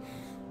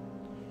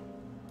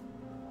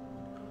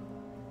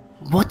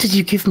 What did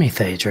you give me,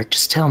 Theodric?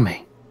 Just tell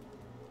me.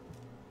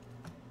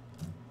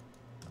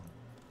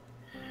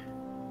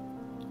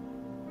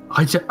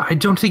 I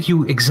don't think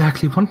you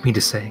exactly want me to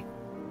say.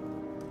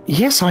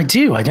 Yes, I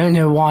do. I don't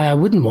know why I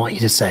wouldn't want you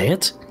to say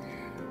it.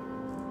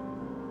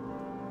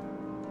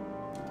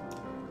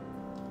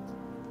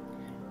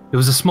 It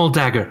was a small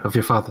dagger of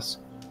your father's.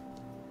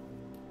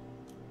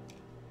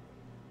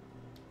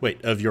 Wait,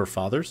 of your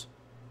father's?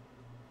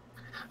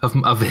 Of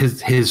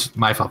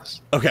my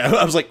father's. Okay,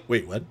 I was like,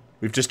 wait, what?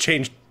 We've just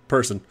changed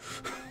person.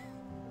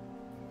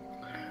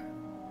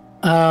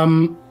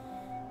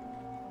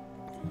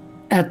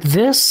 At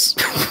this,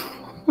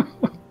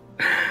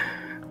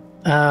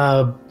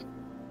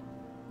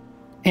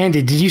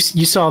 Andy, did you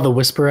saw the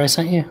whisper I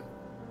sent you?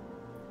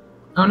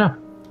 Oh no.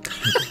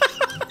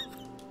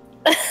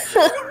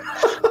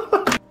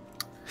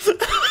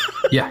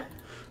 Yeah.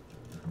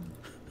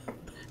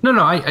 No,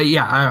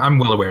 I'm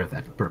well aware of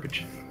that,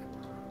 Burbage.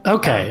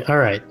 Okay, all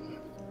right.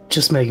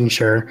 Just making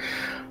sure.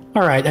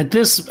 All right, at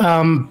this,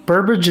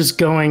 Burbage is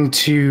going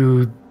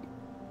to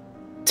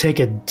take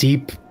a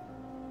deep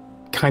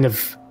kind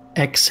of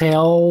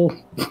exhale.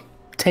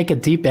 Take a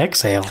deep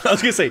exhale. I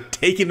was going to say,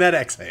 taking that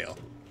exhale.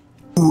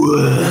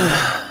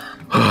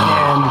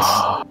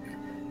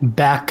 And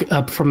back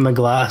up from the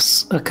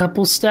glass a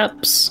couple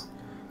steps.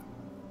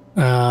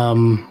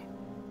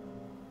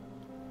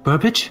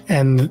 Burbage?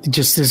 And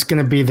just there's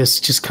going to be this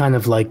just kind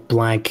of like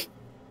blank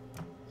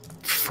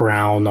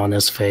frown on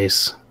his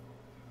face.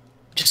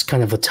 Just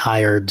kind of a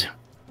tired,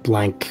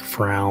 blank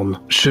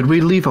frown. Should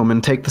we leave him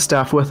and take the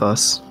staff with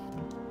us?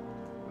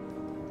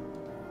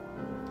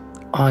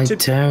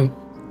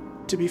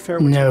 To be fair,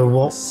 know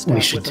what we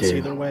should do.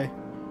 Either way.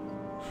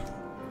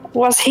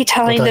 Was he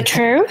telling the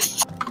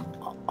truth?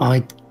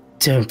 I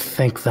don't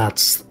think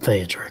that's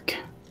Theodric.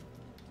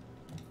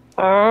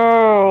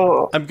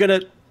 Oh.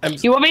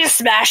 You want me to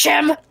smash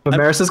him?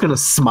 Maris is gonna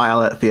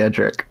smile at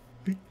Theodric.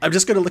 I'm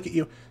just gonna look at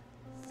you.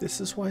 This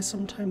is why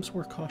sometimes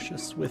we're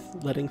cautious with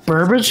letting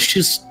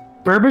things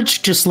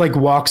Burbage just like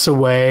walks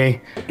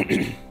away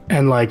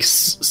and like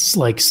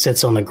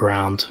sits on the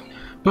ground.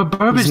 But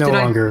Burbage,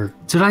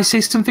 did I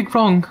say something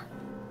wrong?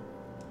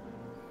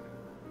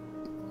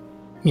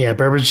 Yeah,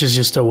 Burbage is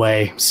just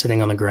away,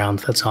 sitting on the ground,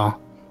 that's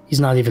all. He's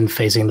not even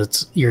facing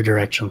your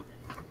direction.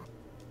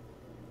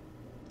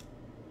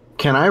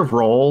 Can I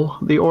roll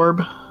the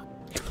orb?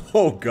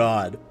 Oh,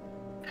 God.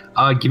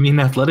 Give me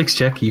an athletics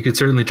check. You could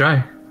certainly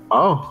try.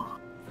 Oh,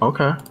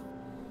 okay.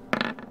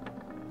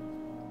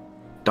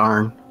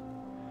 Darn.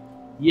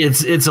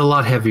 It's a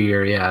lot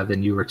heavier, yeah,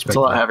 than you were expecting. It's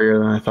a lot heavier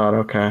than I thought,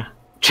 okay.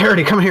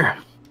 Charity, come here.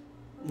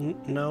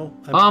 No,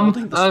 I'm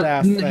holding the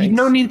staff,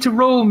 no need to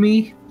roll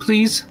me,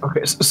 please.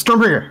 Okay,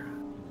 Stormbringer.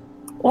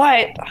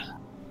 What?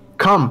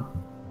 Come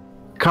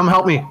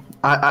help me.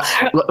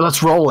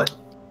 Let's roll it.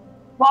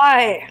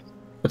 Why?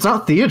 It's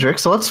not Theodric,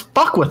 so let's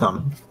fuck with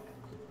him.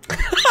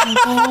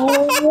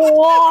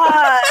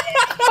 What?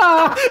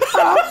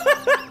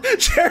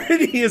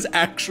 Charity is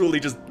actually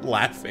just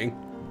laughing.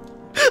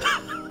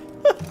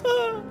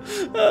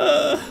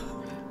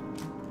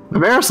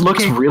 Maris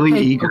looks really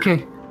eager.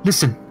 Okay,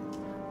 listen.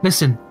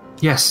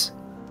 Yes,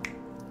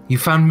 you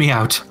found me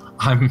out.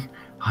 I'm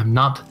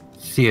not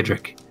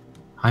Theodric.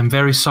 I'm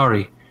very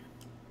sorry.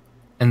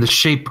 And the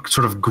shape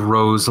sort of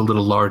grows a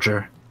little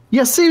larger.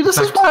 Yeah, see, this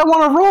is why I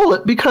want to roll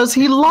it, because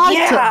he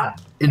lied to...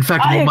 In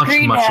fact, much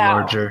now.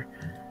 larger.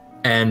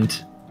 And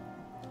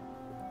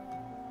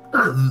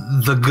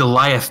the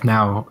Goliath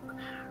now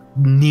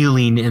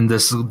kneeling in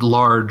this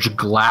large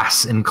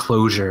glass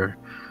enclosure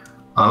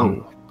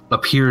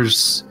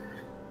appears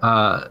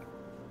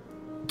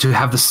to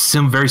have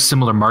the very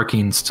similar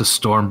markings to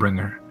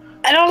Stormbringer.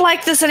 I don't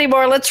like this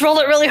anymore. Let's roll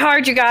it really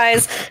hard, you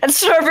guys. And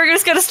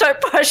Stormbringer's gonna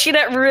start pushing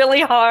it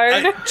really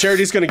hard.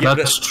 Charity's gonna give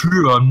That's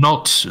true. I'm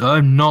not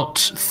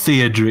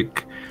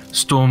Theodric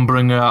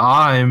Stormbringer.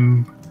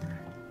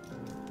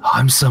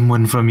 I'm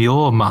someone from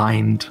your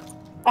mind.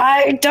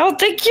 I don't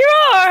think you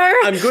are.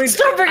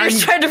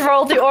 Stormbringer's trying to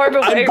roll the orb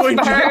away from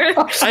her.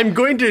 I'm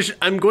going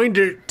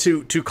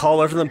to call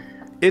over them.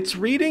 It's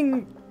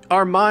reading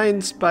our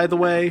minds, by the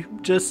way.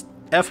 Just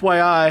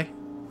FYI.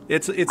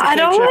 It's a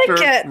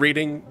shifter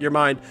reading your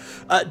mind.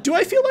 Do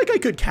I feel like I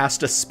could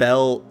cast a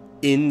spell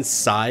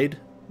inside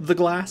the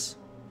glass?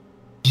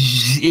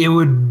 It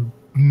would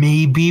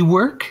maybe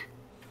work.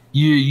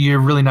 You're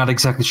really not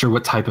exactly sure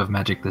what type of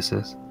magic this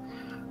is.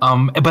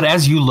 But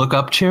as you look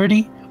up,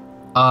 Charity,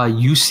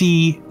 you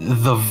see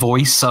the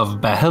voice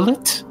of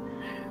Bahamut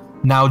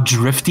now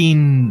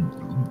drifting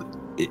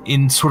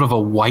in sort of a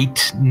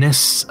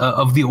whiteness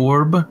of the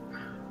orb.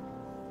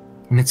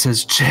 And it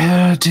says,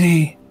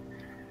 Charity,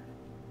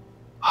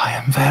 I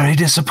am very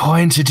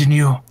disappointed in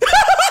you.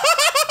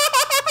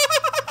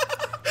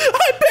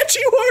 I bet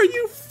you are,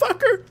 you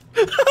fucker.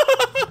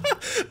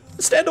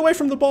 Stand away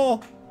from the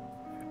ball.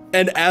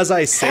 And as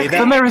I say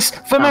that, Vimeris,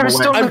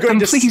 don't I'm let going them,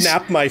 to please.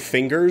 snap my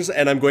fingers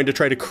and I'm going to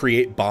try to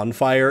create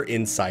bonfire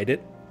inside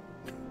it.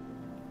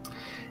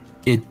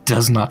 It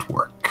does not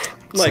work.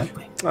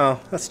 Sadly. Oh,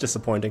 that's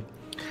disappointing.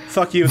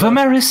 Fuck you.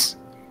 Vimeris.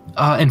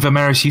 And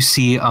Vimeris, you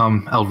see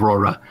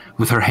Aurora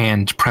with her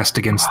hand pressed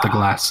against the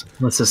glass.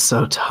 This is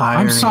so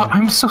tiring.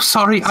 I'm so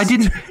sorry. I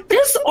didn't.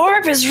 This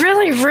orb is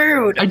really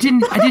rude. I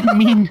didn't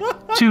mean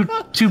to.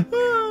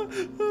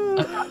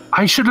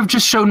 I should have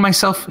just shown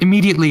myself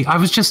immediately. I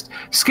was just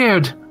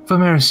scared,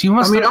 Vimeris. You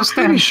must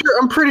understand.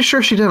 I'm pretty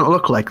sure she didn't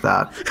look like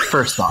that.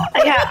 First off.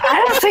 Yeah,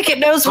 I don't think it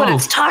knows what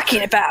it's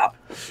talking about.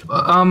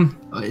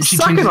 She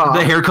changes,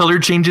 the hair color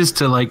changes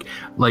to like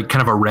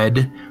kind of a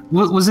red.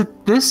 Was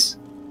it this?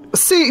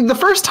 See, the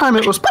first time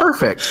it was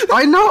perfect.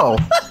 I know.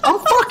 I'm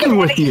fucking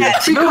with you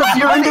because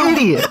you're an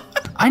idiot.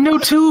 I know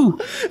too.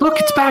 Look,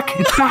 it's back.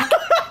 It's back.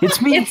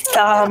 It's me. It's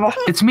dumb.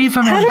 It's me,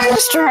 Vimeris. How do I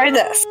destroy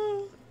this?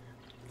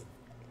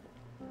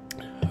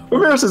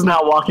 Vimeris is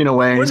now walking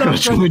away. We're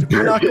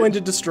not going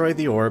to destroy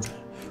the orb.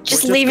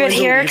 Just leave it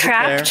here,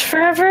 trapped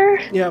forever?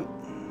 Yeah.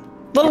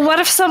 Well, what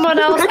if someone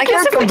else... I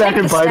guess if we come back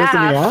take and the bite us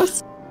in the staff...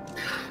 ass.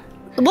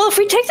 Well, if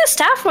we take the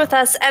staff with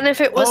us, and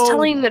if it was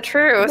telling the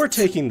truth... We're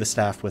taking the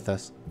staff with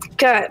us.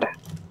 Good.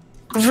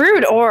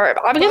 Rude orb.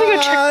 I'm gonna go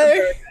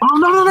check... Oh,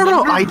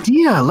 no.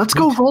 Idea. Let's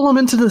go roll them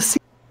into the sea.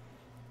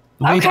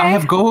 Wait, Okay. I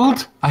have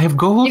gold.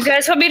 You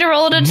guys want me to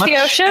roll it into the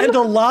ocean? And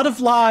a lot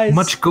of lies.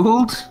 Much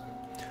gold?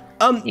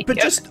 But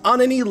just on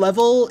any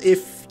level,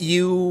 if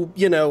you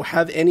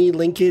have any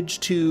linkage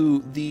to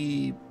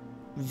the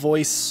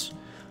voice,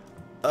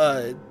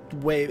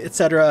 wave,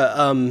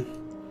 etc.,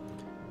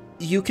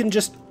 you can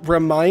just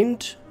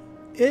remind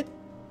it,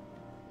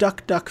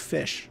 duck, duck,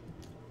 fish.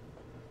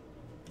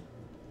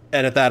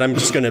 And at that, I'm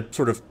just going to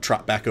sort of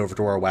trot back over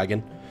to our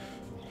wagon.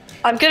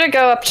 I'm gonna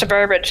go up to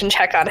Burbage and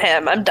check on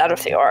him. I'm done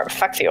with the orb.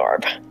 Fuck the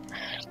orb.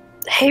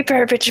 Hey,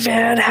 Burbage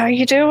man, how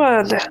you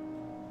doing?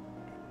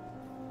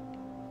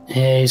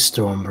 Hey,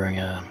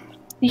 Stormbringer.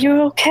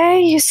 You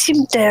okay? You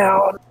seem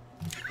down.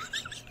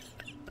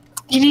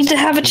 You need to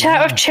have a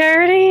chat with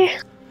Charity?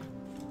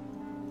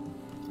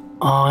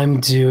 I'm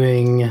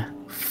doing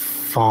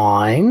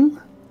fine.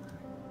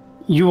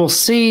 You will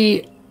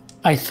see,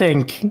 I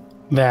think,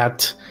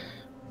 that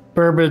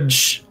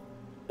Burbage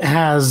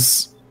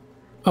has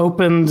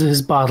opened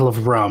his bottle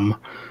of rum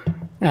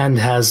and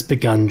has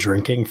begun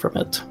drinking from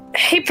it.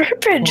 Hey,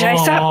 Burbage, I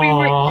thought we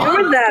weren't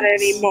doing that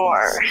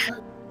anymore.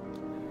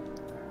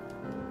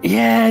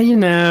 Yeah,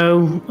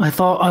 I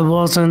thought I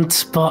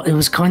wasn't, but it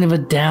was kind of a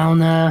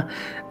downer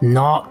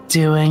not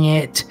doing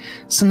it.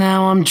 So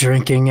now I'm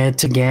drinking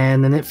it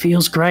again, and it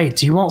feels great.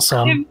 Do you want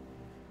some?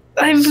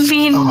 I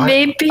mean,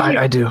 maybe.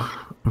 I do.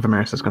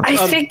 Vimeris is going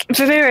to. I think,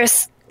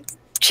 Vimeris,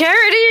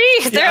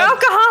 Charity, they're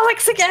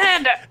alcoholics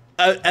again.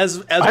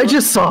 I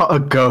just saw a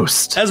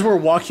ghost. As we're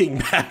walking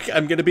back,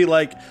 I'm going to be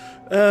like,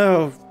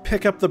 oh,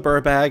 pick up the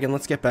burr bag and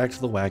let's get back to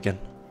the wagon.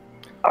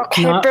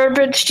 Okay,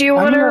 Burbage, do you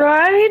want to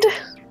ride?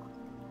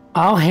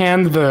 I'll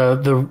hand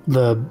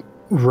the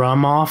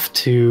rum off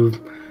to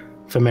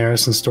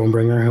Vimeris and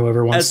Stormbringer,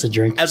 whoever wants to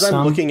drink As some.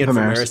 I'm looking at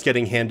Vimeris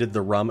getting handed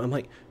the rum, I'm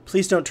like,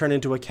 please don't turn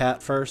into a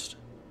cat first.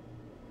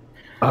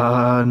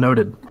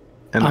 Noted.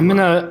 And I'm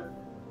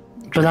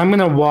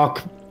gonna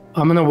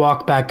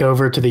walk back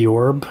over to the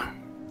orb.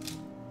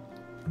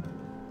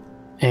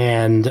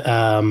 And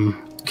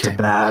it's a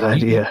bad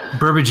idea.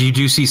 Burbage, you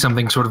do see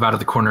something sort of out of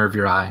the corner of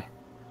your eye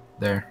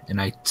there, and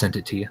I sent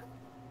it to you.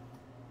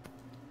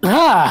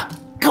 Ah!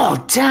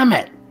 God damn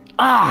it!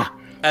 Ah!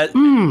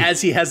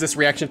 As he has this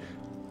reaction,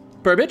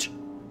 Burbage?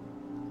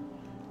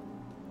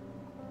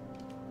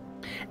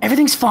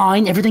 Everything's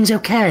fine. Everything's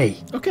okay.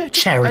 Okay.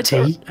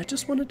 Charity. I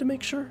just wanted to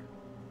make sure.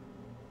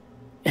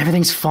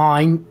 Everything's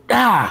fine.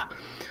 Ah!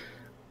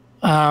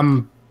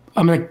 I'm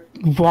gonna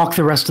walk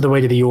the rest of the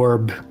way to the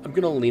orb. I'm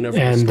gonna lean over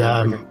and to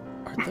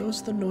Stormbringer. Are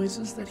those the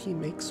noises that he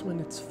makes when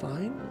it's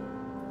fine?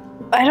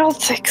 I don't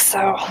think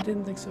so. I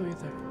didn't think so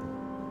either.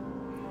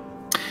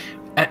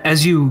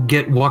 As you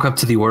walk up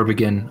to the orb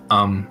again,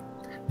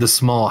 the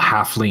small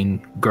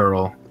halfling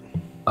girl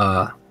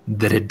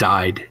that had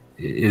died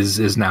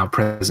is now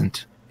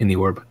present in the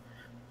orb.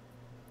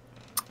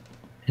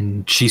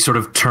 And she sort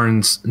of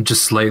turns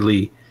just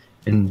slightly,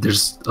 and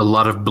there's a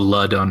lot of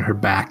blood on her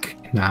back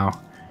now.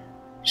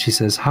 She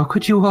says, "How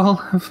could you all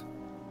have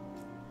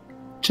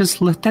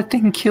just let that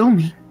thing kill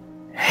me?"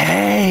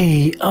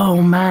 Hey,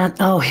 oh man,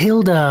 oh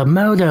Hilda,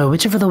 Modo,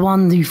 whichever the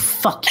one you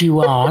fuck you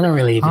are, I don't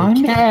really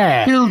even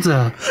care.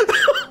 Hilda.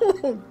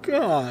 Oh,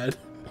 God.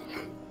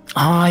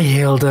 Hi,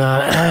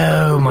 Hilda.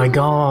 Oh my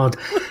god.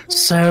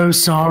 So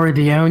sorry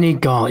the Oni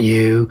got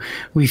you.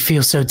 We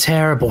feel so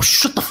terrible.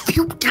 Shut the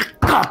fuck.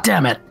 God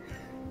damn it.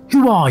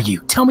 Who are you?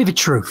 Tell me the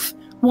truth.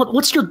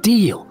 What's your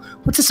deal?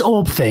 What's this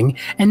orb thing?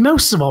 And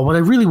most of all, what I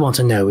really want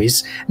to know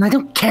is, and I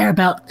don't care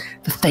about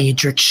the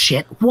Theodric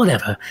shit,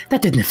 whatever.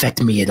 That didn't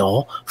affect me at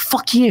all.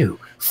 Fuck you.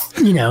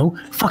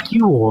 Fuck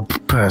you,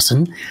 orb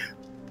person.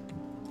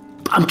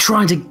 I'm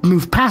trying to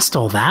move past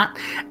all that.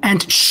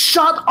 And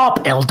shut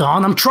up,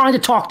 Eldon. I'm trying to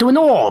talk to an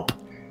orb.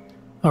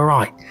 All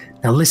right.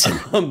 Now listen.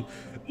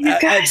 You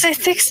guys, I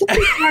think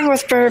something's wrong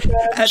with Burbage.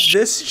 At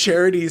this,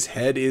 Charity's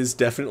head is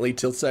definitely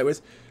tilted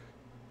sideways.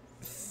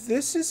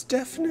 This is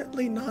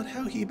definitely not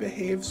how he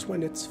behaves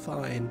when it's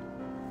fine.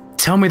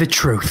 Tell me the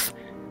truth.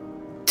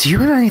 Do you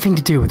have anything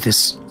to do with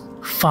this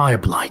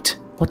Fireblight?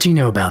 What do you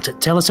know about it?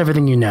 Tell us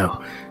everything you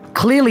know.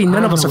 Clearly,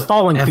 none of us are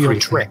falling for your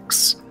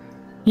tricks.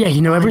 Yeah,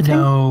 you know everything? I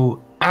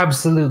know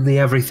absolutely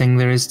everything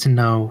there is to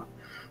know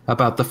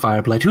about the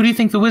Fireblight. Who do you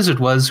think the wizard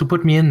was who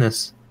put me in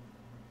this?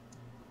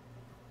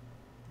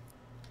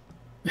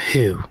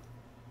 Who?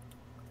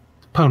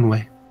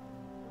 Ponway.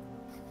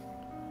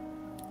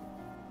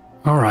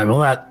 All right, well,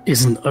 that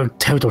isn't a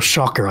total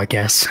shocker, I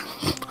guess.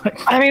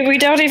 I mean, we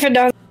don't even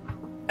know.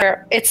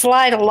 It's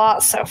lied a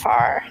lot so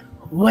far.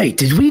 Wait,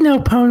 did we know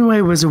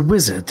Ponway was a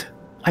wizard?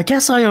 I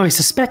guess I always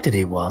suspected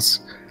he was.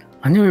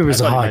 I knew he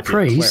was a high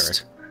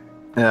priest.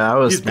 Yeah, I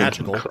was He's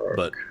magical,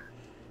 but...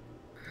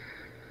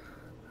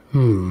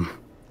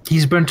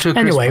 He's burnt to a crisp,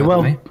 Anyway, by the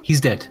well... way.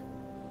 He's dead.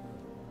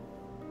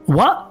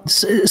 What?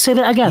 Say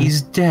that again.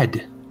 He's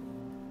dead.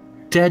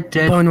 Dead.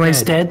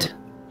 Ponway's dead?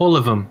 All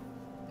of them.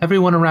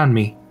 Everyone around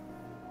me.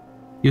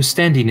 You're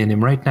standing in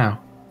him right now.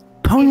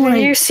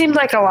 Ponway... You seem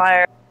like a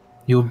liar.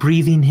 You're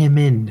breathing him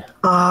in.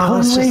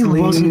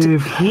 Ponway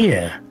wasn't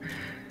here.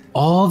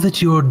 All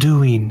that you're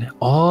doing,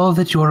 all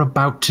that you're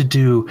about to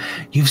do,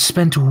 you've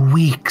spent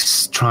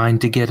weeks trying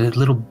to get a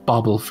little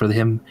bauble for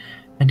him,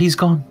 and he's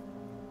gone.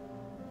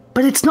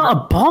 But it's not a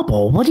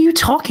bauble. What are you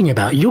talking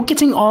about? You're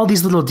getting all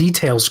these little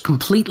details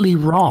completely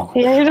wrong.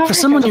 Yeah, you're not For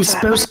someone who's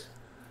supposed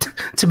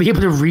to be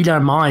able to read our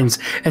minds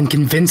and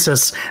convince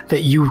us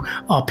that you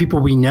are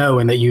people we know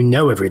and that you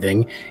know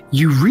everything,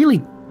 you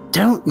really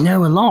don't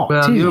know a lot,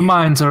 Well, do you? your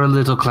minds are a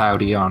little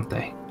cloudy, aren't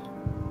they?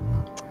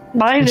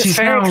 Mine is She's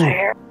very now-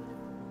 clear.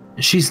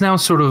 She's now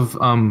sort of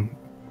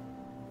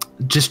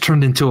just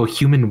turned into a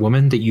human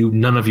woman that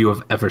none of you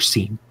have ever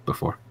seen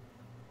before.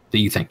 That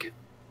you think.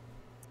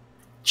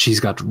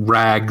 She's got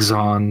rags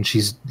on.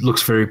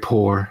 Looks very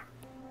poor.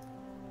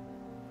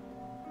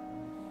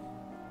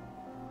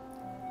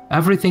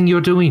 Everything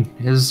you're doing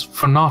is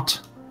for naught.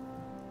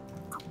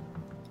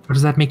 How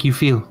does that make you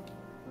feel?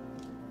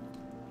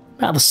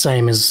 About the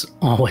same as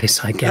always,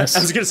 I guess. I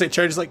was gonna say,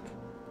 Charity's like...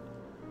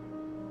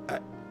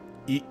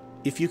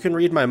 If you can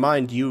read my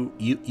mind, you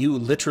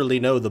literally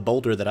know the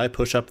boulder that I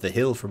push up the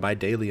hill for my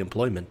daily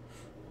employment.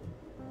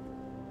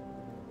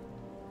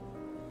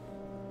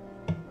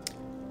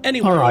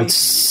 Anyway, All right,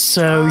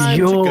 so time to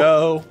you're...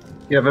 go.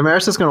 Yeah,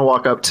 Vimeris is going to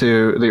walk up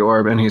to the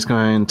orb and he's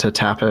going to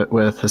tap it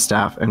with his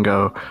staff and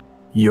go,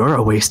 "You're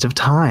a waste of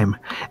time."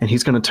 And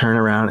he's going to turn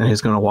around and he's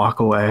going to walk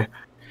away.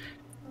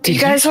 Do you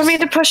guys want me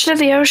to push into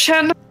the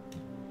ocean?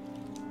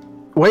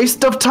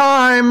 Waste of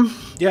time!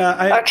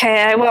 Yeah,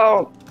 Okay, I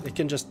will. It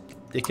can just.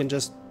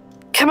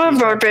 Come on,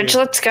 Burbage,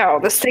 let's go.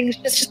 This thing's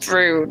just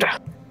rude.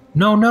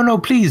 No,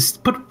 please.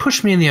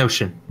 Push me in the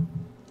ocean.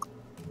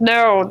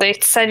 No, they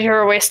said you're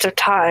a waste of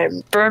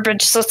time.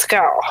 Burbage, let's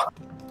go.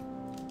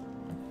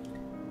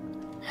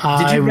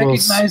 Did you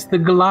recognize the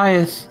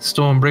Goliath,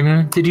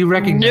 Stormbringer? Did you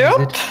recognize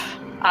Nope. it?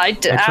 I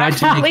tried to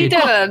definitely make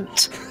it-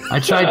 didn't. I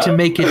tried to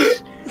make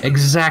it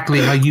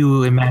exactly how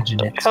you imagine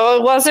it. Well,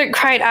 it wasn't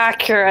quite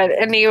accurate.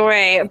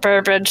 Anyway,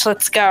 Burbage,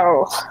 let's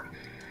go.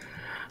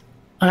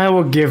 I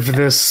will give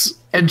this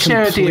And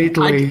Charity,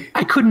 completely...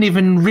 I couldn't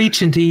even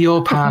reach into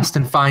your past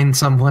and find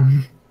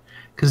someone,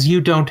 because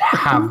you don't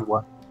have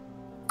one.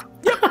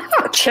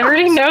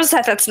 Charity knows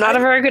that. That's not a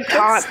very good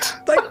taunt.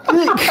 Like,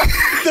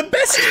 the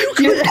best you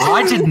could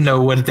I didn't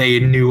know what they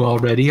knew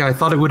already. I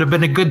thought it would have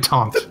been a good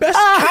taunt. the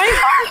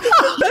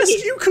best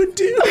you could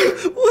do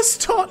was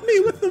taunt me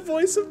with the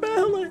voice of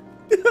Mallet.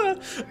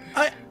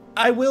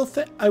 I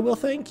will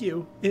thank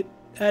you. It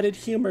added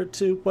humor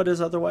to what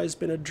has otherwise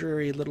been a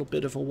dreary little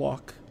bit of a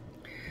walk.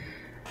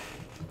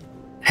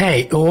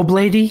 Hey, Orb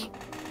Lady,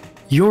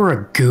 You're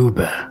a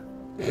goober.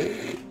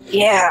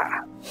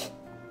 Yeah.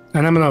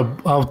 And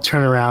I'll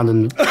turn around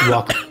and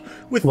walk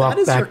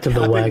back to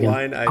the wagon.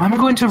 Line, I'm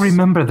going to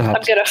remember that.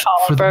 I'm gonna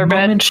follow for the Burbage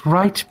moment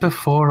right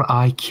before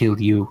I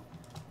kill you,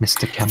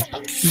 Mr. Kemp.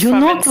 You're from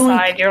not going.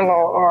 inside your little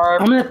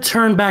orb. I'm going to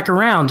turn back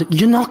around.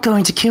 You're not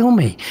going to kill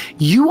me.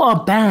 You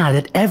are bad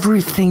at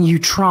everything you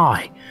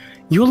try.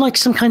 You're like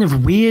some kind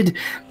of weird,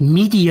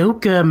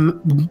 mediocre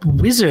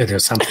wizard or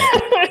something.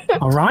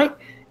 All right?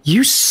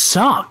 You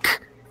suck.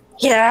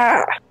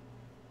 Yeah.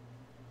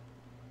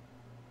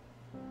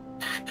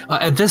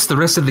 At this, the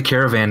rest of the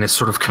caravan has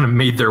sort of kind of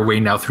made their way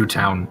now through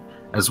town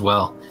as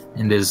well,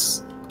 and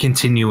is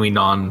continuing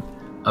on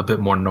a bit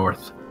more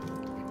north.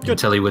 Good.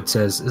 Tellywood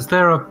says, "Is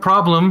there a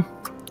problem?"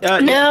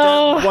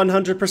 No.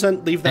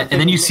 100% leave that. And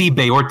then you see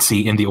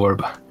Beortzi in the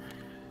orb.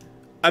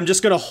 I'm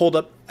just gonna hold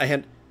up a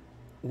hand.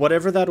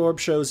 Whatever that orb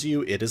shows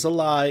you, it is a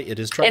lie. It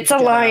is trying It's to a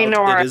get lying out.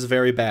 orb. It is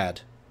very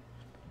bad.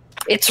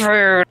 It's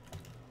rude.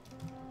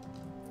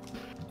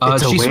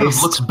 It's a She sort of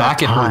waste looks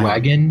back of at her time.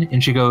 wagon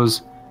and she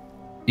goes,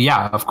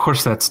 "Yeah, of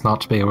course that's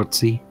not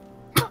Beortzi.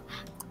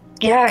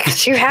 Yeah,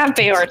 because you have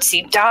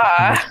Beortzi.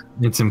 Duh.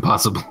 It's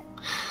impossible."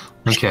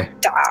 Okay.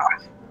 Duh.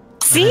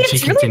 See, then she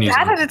it's really continues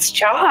bad on. at its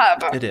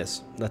job. It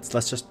is. Let's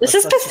just. This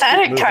is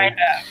pathetic, kind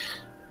of.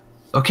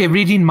 Okay,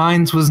 reading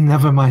minds was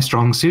never my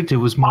strong suit. It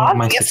was more of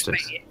my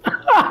sister's.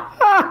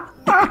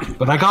 Obviously.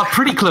 But I got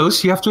pretty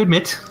close, you have to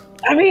admit.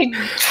 I mean,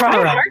 try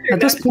All right. harder. At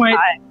this next point,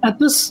 time.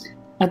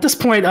 at this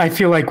point, I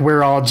feel like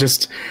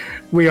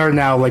we are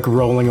now like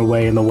rolling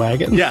away in the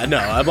wagon. Yeah, no,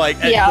 I'm like,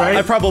 Yeah.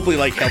 I probably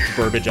like helped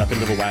Burbage up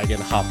into the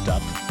wagon, hopped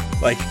up,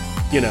 like,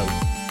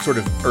 sort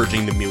of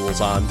urging the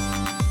mules on.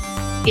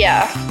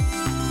 Yeah.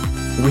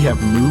 We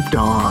have moved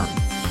on.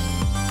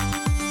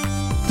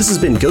 This has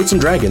been Goats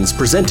and Dragons,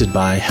 presented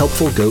by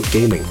Helpful Goat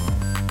Gaming.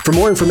 For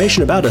more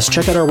information about us,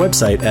 check out our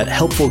website at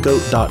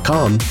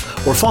helpfulgoat.com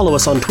or follow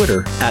us on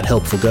Twitter at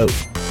helpfulgoat.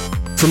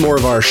 For more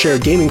of our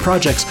shared gaming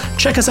projects,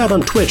 check us out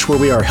on Twitch, where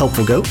we are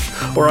Helpful Goat,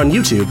 or on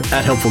YouTube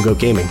at Helpful Goat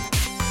Gaming.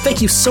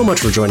 Thank you so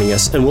much for joining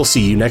us, and we'll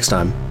see you next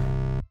time.